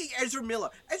 Fucking Ezra Miller.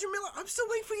 Ezra Miller, I'm still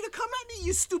waiting for you to come at me,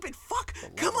 you stupid fuck.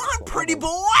 Come on, pretty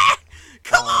boy.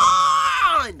 Come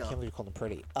on. Can't believe you called him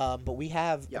pretty. But we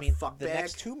have. Yeah, I mean, fuck the bag.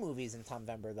 next two movies in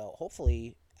November, though,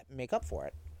 hopefully make up for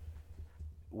it.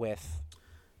 With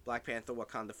Black Panther,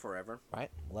 Wakanda Forever.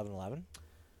 right 11/11.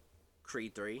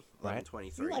 Creed 3, Right.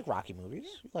 11/23. You like Rocky movies.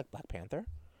 You like Black Panther.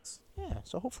 Yeah.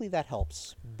 So hopefully that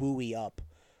helps buoy up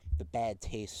the bad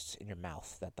taste in your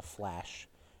mouth that the Flash,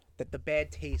 that the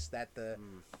bad taste that the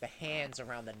hands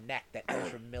around the neck that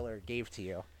Ezra Miller gave to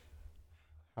you.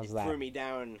 How's that? Threw me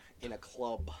down in a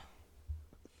club.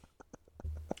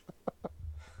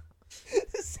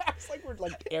 This sounds like we're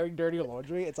like airing dirty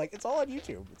laundry. It's like it's all on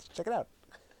YouTube. Check it out.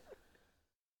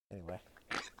 Anyway,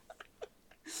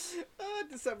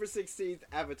 December 16th,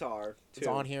 Avatar 2. it's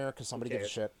on here because somebody gives a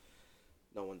shit.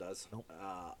 No one does. Nope.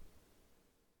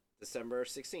 December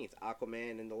 16th,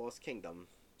 Aquaman and the Lost Kingdom.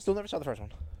 Still never saw the first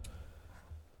one.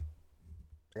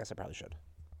 I guess I probably should.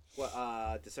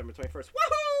 December 21st,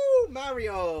 woohoo!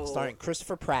 Mario! Starring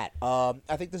Christopher Pratt. I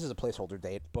think this is a placeholder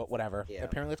date, but whatever. Yeah.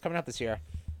 Apparently it's coming out this year.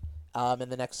 And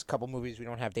the next couple movies we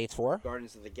don't have dates for.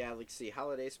 Guardians of the Galaxy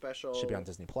Holiday Special. Should be on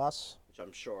Disney Plus. Which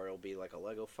I'm sure it'll be like a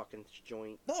Lego fucking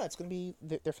joint. No, it's gonna be.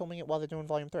 They're filming it while they're doing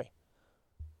Volume 3.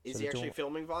 Is So he they're actually doing-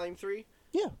 filming Volume 3?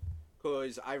 Yeah.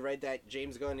 Because I read that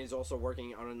James Gunn is also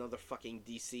working on another fucking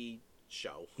DC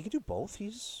show. He can do both.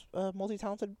 He's a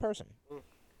multi-talented person. Mm.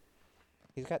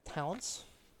 He's got talents.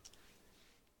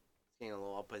 He's getting a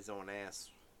little up his own ass.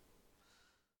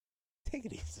 Take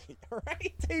it easy, all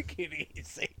right? Take it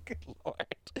easy. Good lord.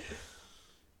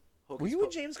 Hocus Were you a Po-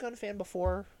 James Gunn fan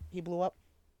before he blew up?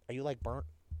 Are you like burnt?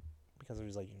 Because it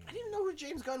was like. I didn't know who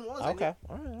James Gunn was. I Okay. knew-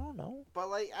 All right. I don't know. But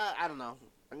like, I don't know.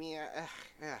 I mean,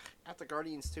 after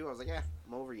Guardians 2, I was like, yeah,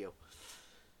 I'm over you.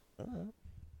 All right.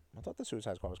 I thought the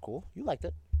Suicide Squad was cool. You liked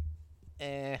it.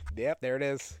 Yep, there it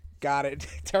is. Got it.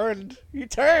 Turned. You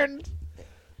turned.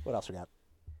 What else we got?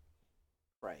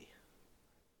 Prey.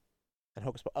 And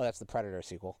Hocus Pocus. Oh, that's the Predator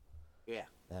sequel. Yeah.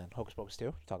 And Hocus Pocus 2.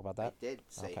 You talk about that? I did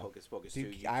say Okay. Hocus Pocus Do 2.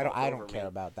 you, You I don't. talked I over don't care me.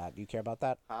 about that. Do you care about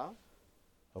that? Huh?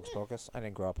 Hocus Pocus. I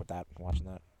didn't grow up with that. Watching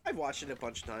that. I've watched it a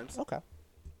bunch of times. Okay.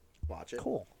 Watch it.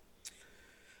 Cool.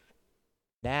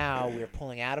 Now we're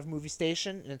pulling out of movie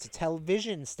station and it's a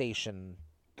television station,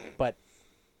 but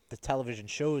the television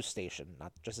shows station,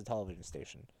 not just a television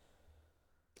station.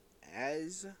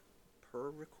 As per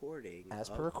recording. As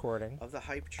per recording. Of the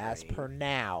hype train. As per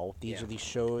now, these Yeah. are the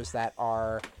shows that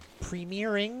are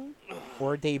premiering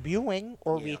or debuting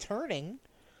or Yeah. returning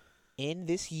in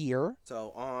this year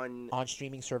So on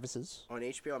streaming services.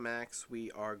 HBO Max, we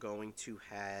are going to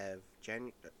have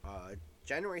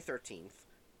January 13th,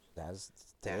 As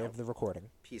day Now. of the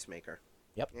recording. Peacemaker.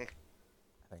 Yep. Eh.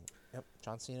 I think. Yep.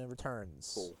 John Cena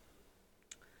returns. Cool.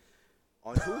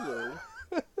 On Hulu,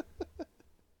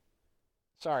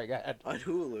 Sorry, go ahead. on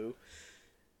Hulu,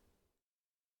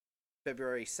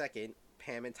 February 2nd,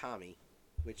 Pam and Tommy,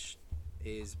 which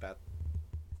is about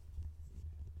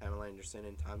Pamela Anderson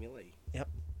and Tommy Lee. Yep.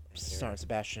 Starring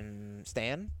Sebastian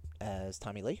Stan as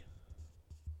Tommy Lee.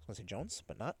 I was going to say Jones,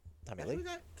 but not Tommy Lee.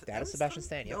 That is Sebastian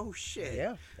Stan, yeah. Oh, shit.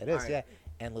 Yeah, it is, yeah.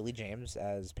 And Lily James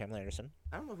as Pamela Anderson.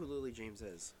 I don't know who Lily James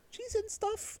is. She's in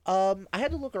stuff. I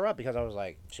had to look her up because I was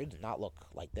like, she did not look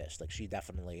like this. Like, she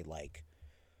definitely, like...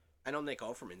 I know Nick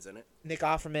Offerman's in it. Nick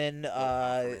Offerman,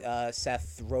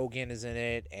 Seth Rogen is in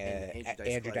it, and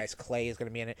Andrew Dice Clay is going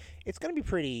to be in it. It's going to be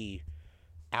pretty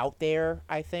out there,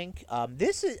 I think.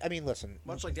 This is, I mean, listen.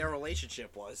 Much like their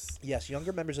relationship was. Yes,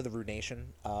 younger members of the Rude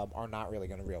Nation are not really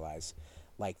going to realize.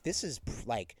 Like, this is,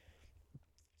 like,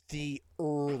 the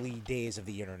early days of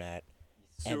the internet.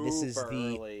 And this is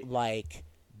the, early. like,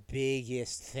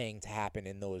 biggest thing to happen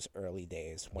in those early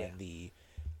days when the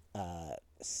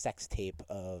sex tape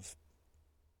of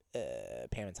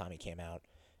Pam and Tommy came out.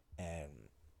 And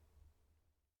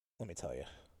let me tell you,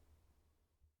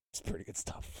 it's pretty good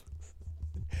stuff.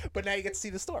 But now you get to see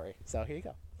the story. So here you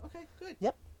go. Okay, good.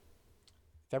 Yep.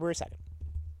 February 2nd.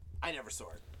 I never saw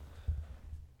it.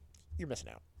 You're missing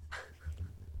out.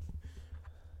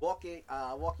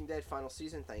 Walking Dead final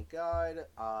season, thank God.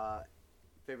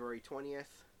 February 20th.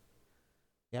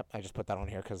 Yep, I just put that on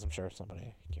here because I'm sure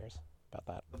somebody cares about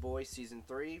that. The Boys season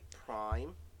 3,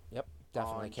 Prime. Yep,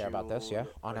 definitely care about this, yeah.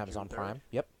 On Amazon June 3rd. Prime.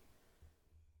 Yep.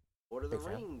 Lord of the Big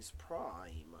fan. Rings,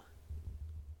 Prime.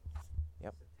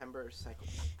 Yep. September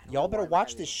 2nd. Y'all better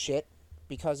watch this shit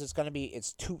because it's gonna be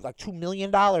 $2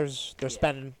 million they're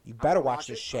spending. You better watch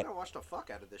this shit. I'm gonna watch the fuck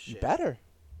out of this shit. You better.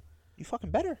 You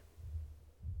fucking better.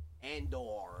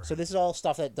 Andor. So this is all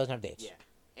stuff that doesn't have dates. Yeah.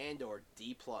 Andor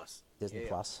D+. Disney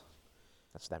Plus.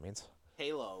 That's what that means.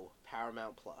 Halo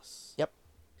Paramount Plus. Yep.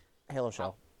 Halo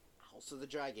show. House of the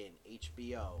Dragon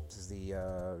HBO. This is the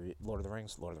Lord of the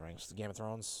Rings, the Game of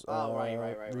Thrones. Oh, right.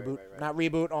 Reboot. Not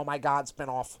reboot. Oh my God,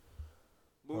 spinoff.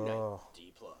 Moon Knight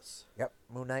D+. Yep.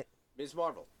 Moon Knight. Ms.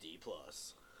 Marvel D+.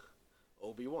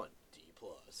 Obi-Wan D+.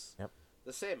 Yep.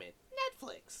 The Sandman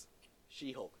Netflix.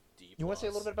 She-Hulk D+. You want to say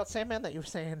a little bit about Sandman that you were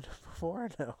saying before?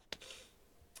 No.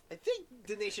 I think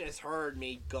the nation has heard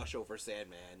me gush over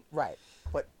Sandman. Right,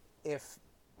 but if...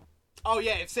 Oh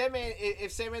yeah, if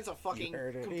Sandman's a fucking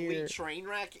complete train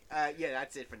wreck, yeah,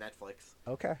 that's it for Netflix.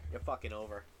 Okay. You're fucking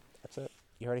over. That's it.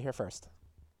 You heard it here first.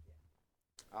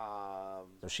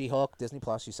 So She-Hulk, Disney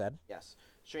Plus, you said? Yes.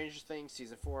 Stranger Things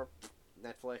season 4,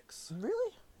 Netflix.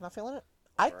 Really? Not feeling it?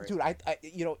 Right. Dude,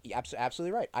 you know,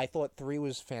 absolutely right. I thought 3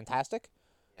 was fantastic.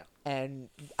 Yeah. And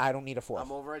I don't need a 4th.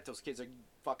 I'm over it. Those kids are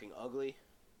fucking ugly.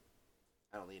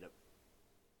 I don't need it.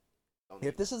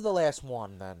 If this is the last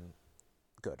one, then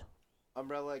good.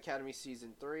 Umbrella Academy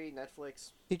season 3,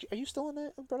 Netflix. Are you still in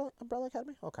the Umbrella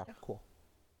Academy? Okay, yeah. Cool.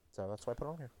 So that's why I put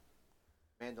it on here.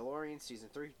 Mandalorian season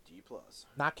 3, D+.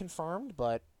 Not confirmed,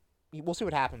 but we'll see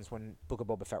what happens when Book of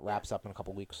Boba Fett wraps up in a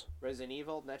couple weeks. Resident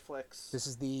Evil, Netflix. This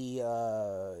is the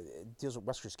deals with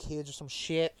Wesker's kids or some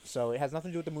shit, so it has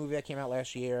nothing to do with the movie that came out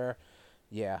last year.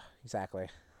 Yeah, exactly.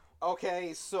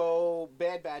 Okay, so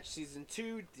Bad Batch season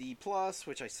 2, D+,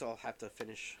 which I still have to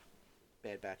finish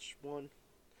Bad Batch 1.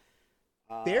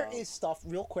 There is stuff,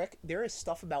 real quick, there is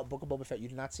stuff about Book of Boba Fett. You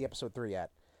did not see episode 3 yet.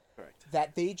 Correct.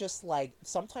 That they just, like,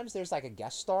 sometimes there's, like, a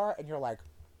guest star, and you're like,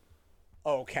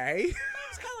 okay.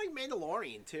 It's kind of like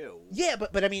Mandalorian, too. Yeah,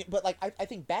 but I mean, but, like, I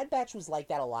think Bad Batch was like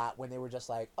that a lot when they were just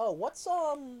like, oh, what's,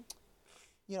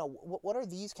 you know, what are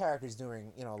these characters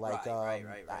doing? You know, like, right.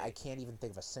 I can't even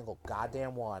think of a single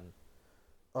goddamn one.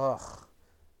 Ugh.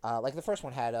 Like, the first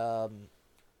one had,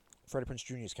 Freddie Prinze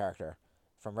Jr.'s character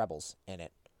from Rebels in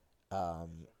it.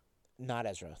 Not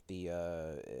Ezra, the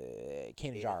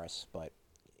Kanan Jarrus, but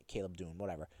Caleb Dune,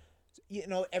 whatever. You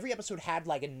know, every episode had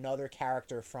like another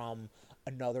character from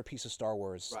another piece of Star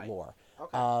Wars lore.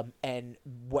 Okay. And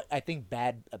what I think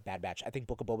Bad Batch, I think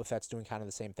Book of Boba Fett's doing kind of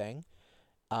the same thing.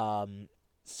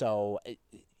 So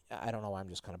I don't know why I'm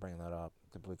just kind of bringing that up,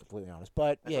 to be completely honest.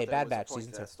 But yeah, Bad Batch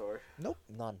season 2. Nope,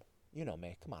 none. You know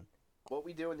me. Come on. What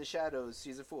We Do in the Shadows,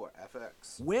 Season 4,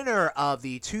 FX. Winner of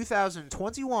the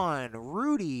 2021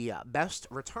 Rudy Best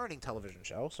Returning Television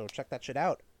Show. So check that shit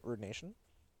out, Rude Nation.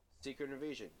 Secret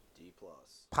Invasion, D+.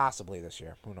 Possibly this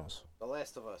year. Who knows? The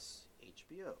Last of Us,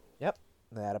 HBO. Yep.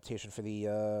 The adaptation for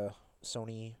the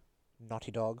Sony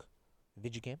Naughty Dog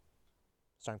video game.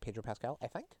 Starring Pedro Pascal, I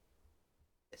think.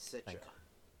 Etc.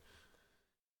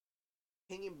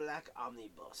 King in Black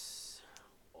Omnibus,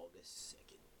 August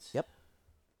 2nd. Yep.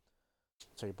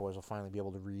 So your boys will finally be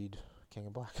able to read King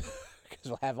in Black. Because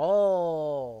we'll have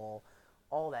all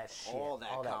that shit. All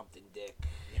that Compton dick.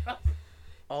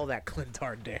 All that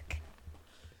Clintar dick.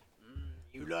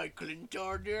 You like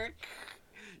Clintar dick?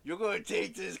 You're gonna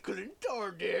take this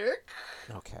Clintar dick?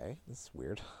 Okay, that's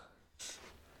weird.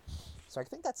 So I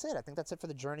think that's it. I think that's it for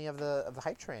the journey of the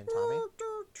hype train, Tommy.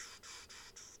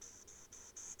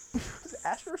 Is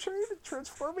Astro Train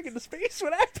transforming into space?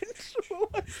 What happened?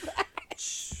 What was that?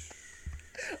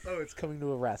 Oh, it's coming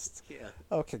to a rest. Yeah.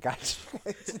 Okay, guys.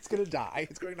 It's going to die.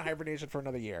 It's going into hibernation for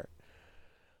another year.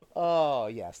 Oh,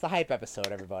 yes. The hype episode,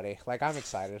 everybody. Like, I'm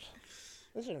excited.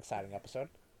 This is an exciting episode.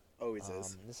 Always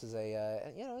is. This is a,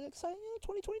 exciting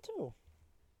 2022.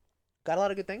 Got a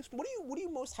lot of good things. What are you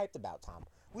most hyped about, Tom?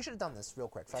 We should have done this real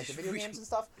quick. For like the video games and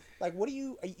stuff. Like, are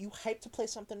you hyped to play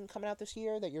something coming out this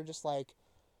year that you're just like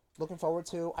looking forward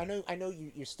to? I know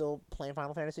you're still playing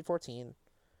Final Fantasy 14.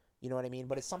 You know what I mean?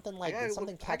 But it's something like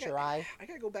catch your eye. I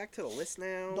gotta go back to the list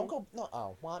now. Don't go. No.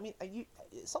 Oh, well. I mean,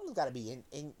 something's got to be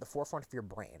in the forefront of your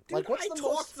brain. Dude, like, what's I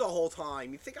talked the whole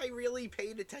time. You think I really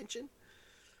paid attention?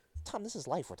 Tom, this is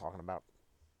life we're talking about.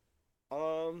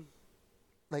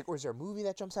 Like, or is there a movie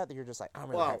that jumps out that you're just like, I'm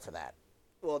really hyped for that?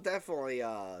 Well, definitely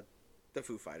the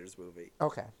Foo Fighters movie.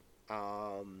 Okay.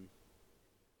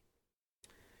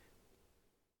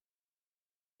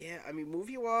 Yeah, I mean,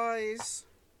 movie-wise...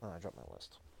 Oh, I dropped my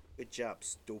list. Good job,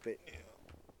 stupid.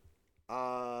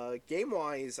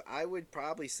 Game-wise, I would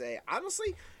probably say,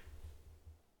 honestly,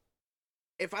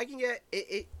 if I can get...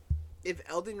 if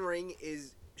Elden Ring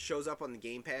shows up on the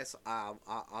Game Pass, I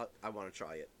want to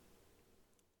try it.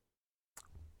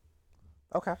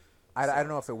 Okay. I don't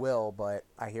know if it will, but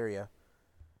I hear you.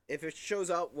 If it shows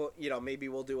up, well, maybe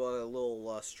we'll do a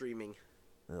little streaming.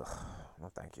 Ugh, no,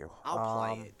 thank you. I'll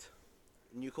play it,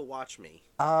 and you can watch me.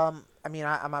 I mean,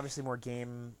 I'm obviously more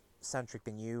game centric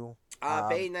than you.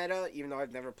 Bayonetta, even though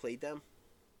I've never played them.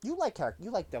 You like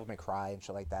Devil May Cry and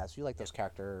shit like that, so you like those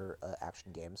character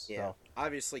action games. Yeah, so.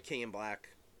 Obviously King in Black.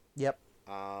 Yep.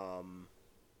 In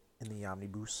the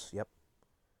Omnibus. Yep.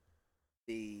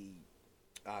 The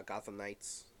Gotham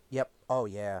Knights. Yep. Oh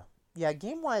yeah. Yeah.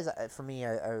 Game wise, for me,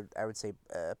 I would say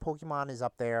Pokemon is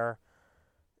up there.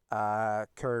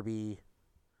 Kirby.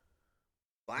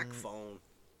 Black Phone.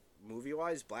 Movie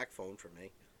wise, Black Phone for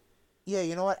me. Yeah.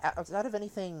 You know what? Outside of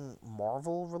anything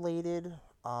Marvel related,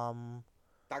 Doctor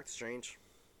Strange.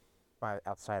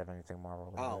 Outside of anything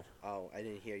Marvel related. Oh! I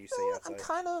didn't hear you say outside. I'm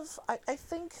kind of. I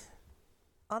think.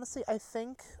 Honestly, I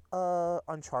think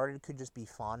Uncharted could just be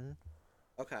fun.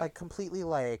 Okay. Like completely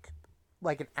like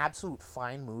an absolute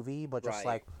fine movie, but just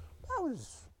like I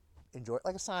was enjoy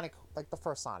like a Sonic, like the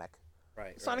first Sonic.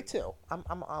 Right. Sonic 2. I'm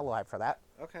a little hyped for that.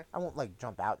 Okay. I won't like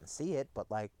jump out and see it, but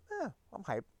like, I'm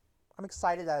hyped. I'm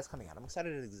excited that it's coming out. I'm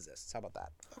excited it exists. How about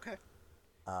that? Okay.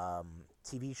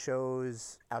 TV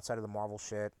shows outside of the Marvel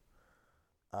shit.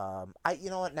 You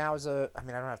know what? Now I don't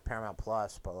have Paramount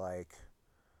Plus, but like,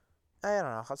 I don't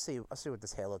know. I'll see what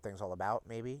this Halo thing's all about.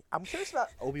 Maybe I'm curious about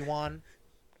Obi-Wan.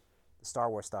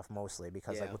 Star Wars stuff mostly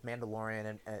because like with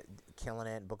Mandalorian and killing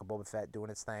it, and Book of Boba Fett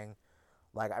doing its thing,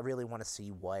 like I really want to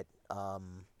see what how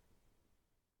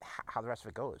the rest of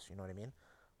it goes. You know what I mean?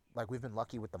 Like we've been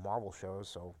lucky with the Marvel shows,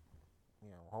 so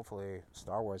hopefully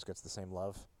Star Wars gets the same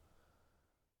love.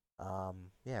 And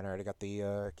I already got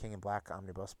the King in Black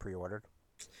Omnibus pre-ordered.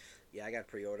 Yeah, I got to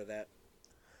pre-order that.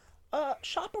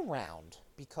 Shop around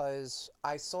because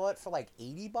I saw it for like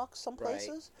 $80 some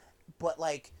places, but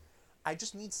like. I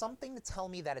just need something to tell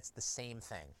me that it's the same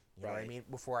thing. You know what I mean?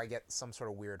 Before I get some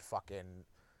sort of weird fucking,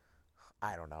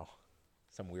 I don't know,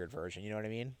 some weird version. You know what I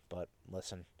mean? But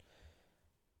listen,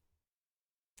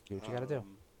 do what you gotta do.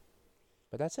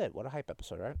 But that's it. What a hype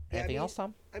episode, right? Yeah, Anything else,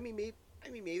 Tom? I mean,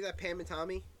 maybe that Pam and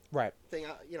Tommy thing.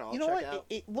 I'll you know check what? out.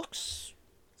 It looks.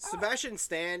 Sebastian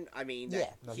Stan. I mean,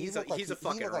 he's a fucking he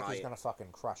looked like riot. he's gonna fucking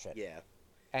crush it. Yeah.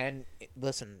 And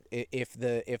listen, if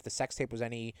the sex tape was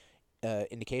any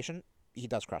indication, he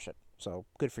does crush it. So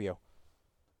good for you.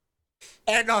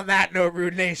 And on that note,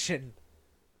 Rude Nation.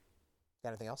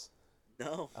 Got anything else?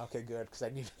 No. Okay, good, because I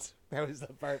needed that was the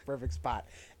perfect spot,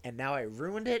 and now I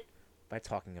ruined it by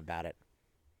talking about it.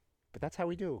 But that's how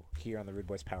we do here on the Rude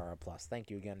Boys Power Up Plus. Thank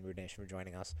you again, Rude Nation, for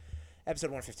joining us. Episode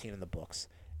 115 in the books.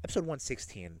 Episode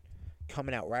 116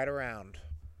 coming out right around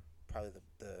probably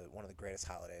the one of the greatest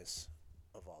holidays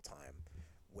of all time,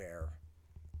 where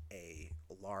a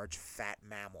large fat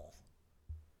mammal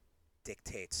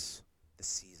dictates the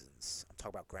seasons. I'm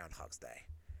talking about Groundhog's Day.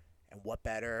 And what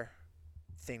better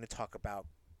thing to talk about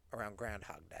around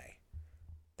Groundhog Day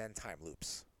than time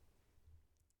loops?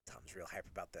 Tom's real hype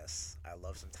about this. I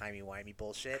love some timey-wimey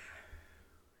bullshit.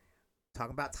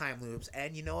 Talking about time loops.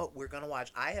 And you know what? We're going to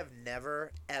watch. I have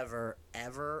never, ever,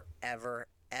 ever, ever,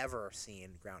 ever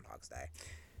seen Groundhog's Day.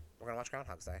 We're going to watch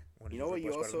Groundhog's Day. You know what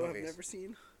you also have never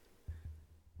seen?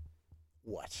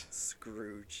 What?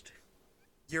 Scrooged.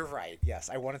 You're right. Yes,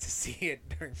 I wanted to see it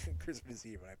during Christmas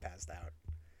Eve when I passed out.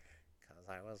 as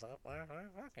I was up there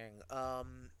fucking.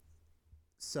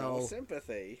 So no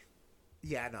sympathy.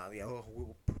 Yeah, no, yeah.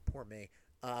 Poor me.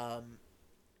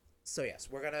 So yes,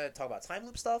 we're gonna talk about time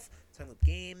loop stuff, time loop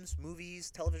games,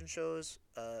 movies, television shows,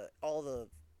 all the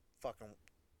fucking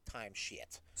time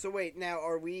shit. So wait, now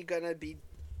are we gonna be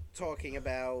talking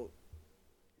about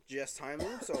just time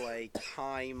loops or like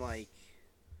time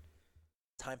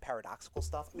paradoxical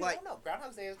stuff? I mean, like, I don't know.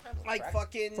 Groundhog's Day is time loop, like correct?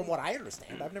 fucking. From what I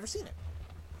understand, I've never seen it.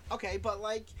 Okay, but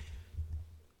like,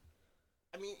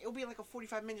 I mean, it'll be like a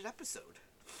 45-minute episode.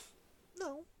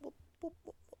 No, no.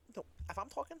 If I'm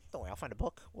talking, don't worry. I'll find a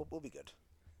book. We'll be good.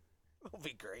 We'll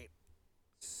be great.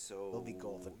 So we'll be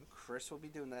golden. Chris will be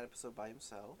doing that episode by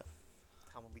himself.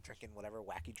 Tom will be drinking whatever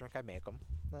wacky drink I make him.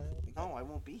 No, I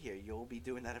won't be here. You'll be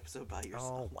doing that episode by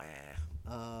yourself. Oh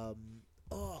wow.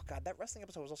 Oh god, that wrestling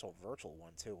episode was also a virtual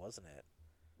one too, wasn't it?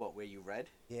 What? Where you read?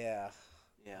 Yeah.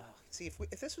 Yeah. See, if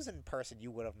this was in person,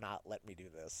 you would have not let me do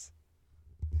this.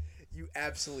 You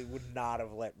absolutely would not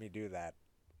have let me do that.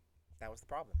 That was the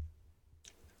problem.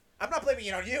 I'm not blaming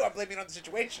it on you. I'm blaming it on the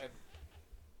situation.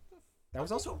 That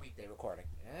was also a weekday recording.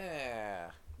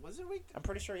 Yeah. Was it a weekday? I'm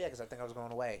pretty sure, yeah, because I think I was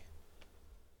going away.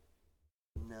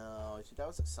 No, that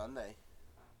was a Sunday.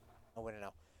 Oh, wait,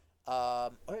 no. Yeah,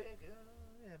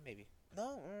 maybe.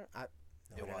 No,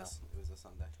 it was. It was a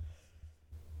Sunday.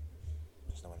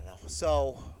 There's no way to know.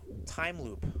 So, time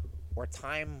loop or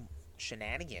time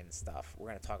shenanigans stuff we're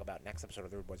going to talk about next episode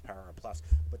of the Rude Boys Power On Plus.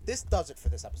 But this does it for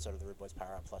this episode of the Rude Boys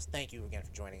Power On Plus. Thank you again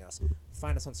for joining us.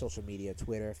 Find us on social media,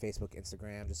 Twitter, Facebook,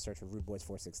 Instagram. Just search for Rude Boys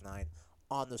 469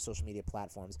 on those social media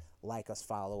platforms. Like us,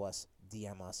 follow us,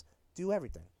 DM us. Do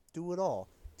everything. Do it all.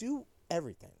 Do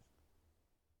everything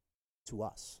to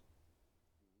us.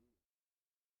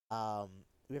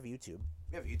 We have YouTube.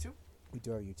 We have YouTube? We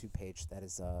do our YouTube page. That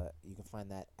is, you can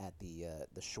find that at the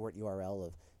short URL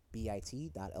of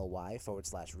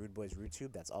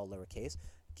bit.ly/rudeboysrudetube. That's all lowercase.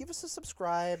 Give us a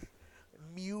subscribe.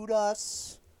 Mute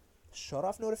us. Shut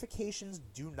off notifications.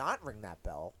 Do not ring that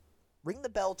bell. Ring the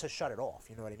bell to shut it off.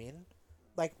 You know what I mean?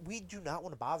 Like, we do not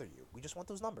want to bother you. We just want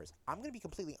those numbers. I'm going to be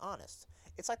completely honest.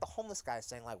 It's like the homeless guy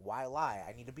saying, like, why lie?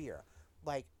 I need a beer.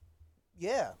 Like,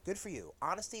 yeah, good for you.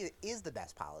 Honesty is the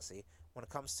best policy when it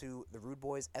comes to the Rude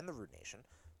Boys and the Rude Nation.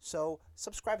 So,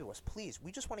 subscribe to us, please.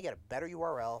 We just want to get a better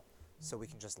URL so we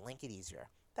can just link it easier.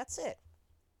 That's it.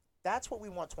 That's what we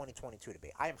want 2022 to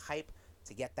be. I am hyped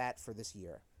to get that for this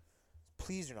year.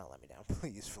 Please do not let me down.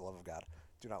 Please, for the love of God,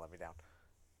 do not let me down.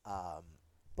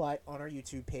 But on our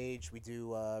YouTube page, we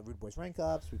do Rude Boys Rank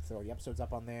Ups. We throw the episodes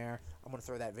up on there. I'm going to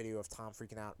throw that video of Tom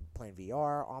freaking out playing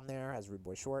VR on there as Rude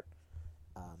Boy Short.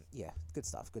 Yeah, good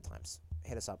stuff. Good times.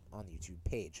 Hit us up on the YouTube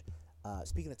page.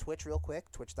 Speaking of Twitch, real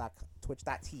quick,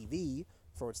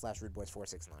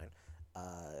 twitch.tv/RudeBoys469.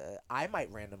 I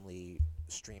might randomly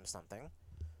stream something.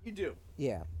 You do?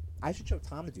 Yeah. I should show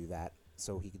Tom to do that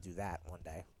so he could do that one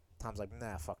day. Tom's like,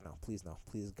 nah, fuck no. Please no.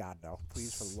 Please, God, no.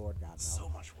 Please, for the Lord, God, no. So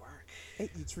much work.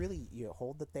 It's really, you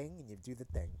hold the thing and you do the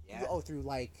thing. Yeah. Through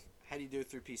like... How do you do it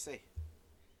through PC?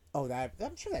 Oh,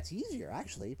 I'm sure that's easier,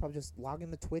 actually. You probably just log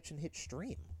into Twitch and hit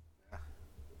stream.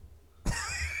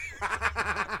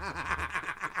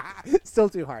 Still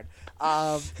too hard.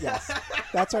 Yes,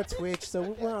 that's our Twitch.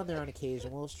 So we're on there on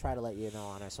occasion. We'll just try to let you know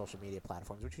on our social media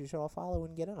platforms, which you should all follow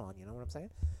and get in on. You know what I'm saying?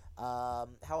 How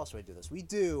else do I do this? We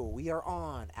are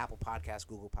on Apple Podcasts,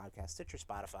 Google Podcasts, Stitcher,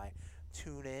 Spotify,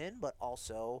 TuneIn, but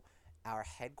also our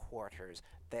headquarters.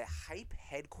 The hype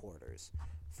headquarters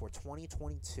for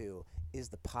 2022 is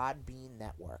the Podbean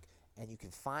Network, and you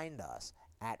can find us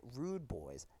at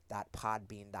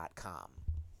rudeboys.podbean.com.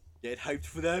 Get hyped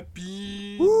for that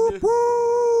bean. Whoop,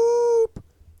 whoop.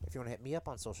 If you want to hit me up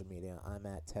on social media, I'm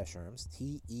at Tesherms,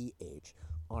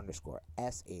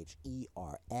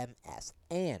 TEH_SHERMS.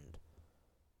 And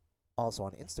also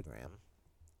on Instagram,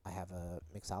 I have a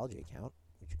mixology account,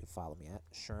 which you can follow me at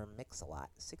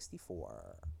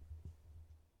ShermMixalot64.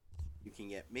 You can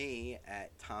get me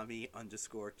at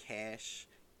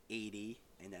Tommy_Cash80,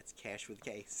 and that's Cash with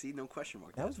K. See, no question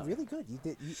mark. That was really good. You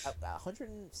did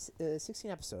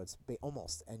 116 episodes,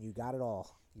 almost, and you got it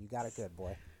all. You got it good,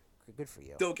 boy. Good for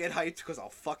you. Don't get hyped because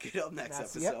I'll fuck it up next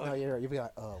episode. Yep. No, you'll be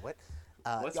like, oh, what?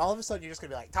 All of a sudden, you're just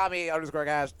gonna be like,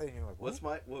 Tommy_Cash. And you're like, what's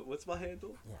my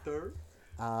handle? Yeah. Third.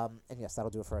 And yes, that'll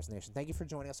do it for us, Nation. Thank you for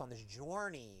joining us on this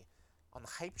journey on the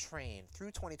hype train through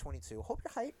 2022. Hope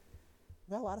you're hyped.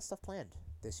 We got a lot of stuff planned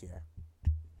this year.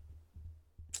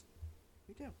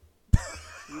 We do.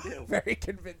 We do. Very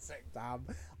convincing, Tom.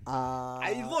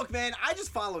 Look, man, I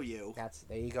just follow you.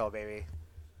 There you go, baby.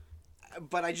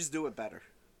 But I just do it better.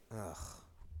 Ugh.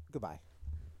 Goodbye.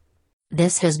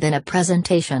 This has been a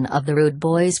presentation of the Rude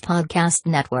Boys Podcast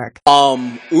Network.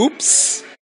 Oops.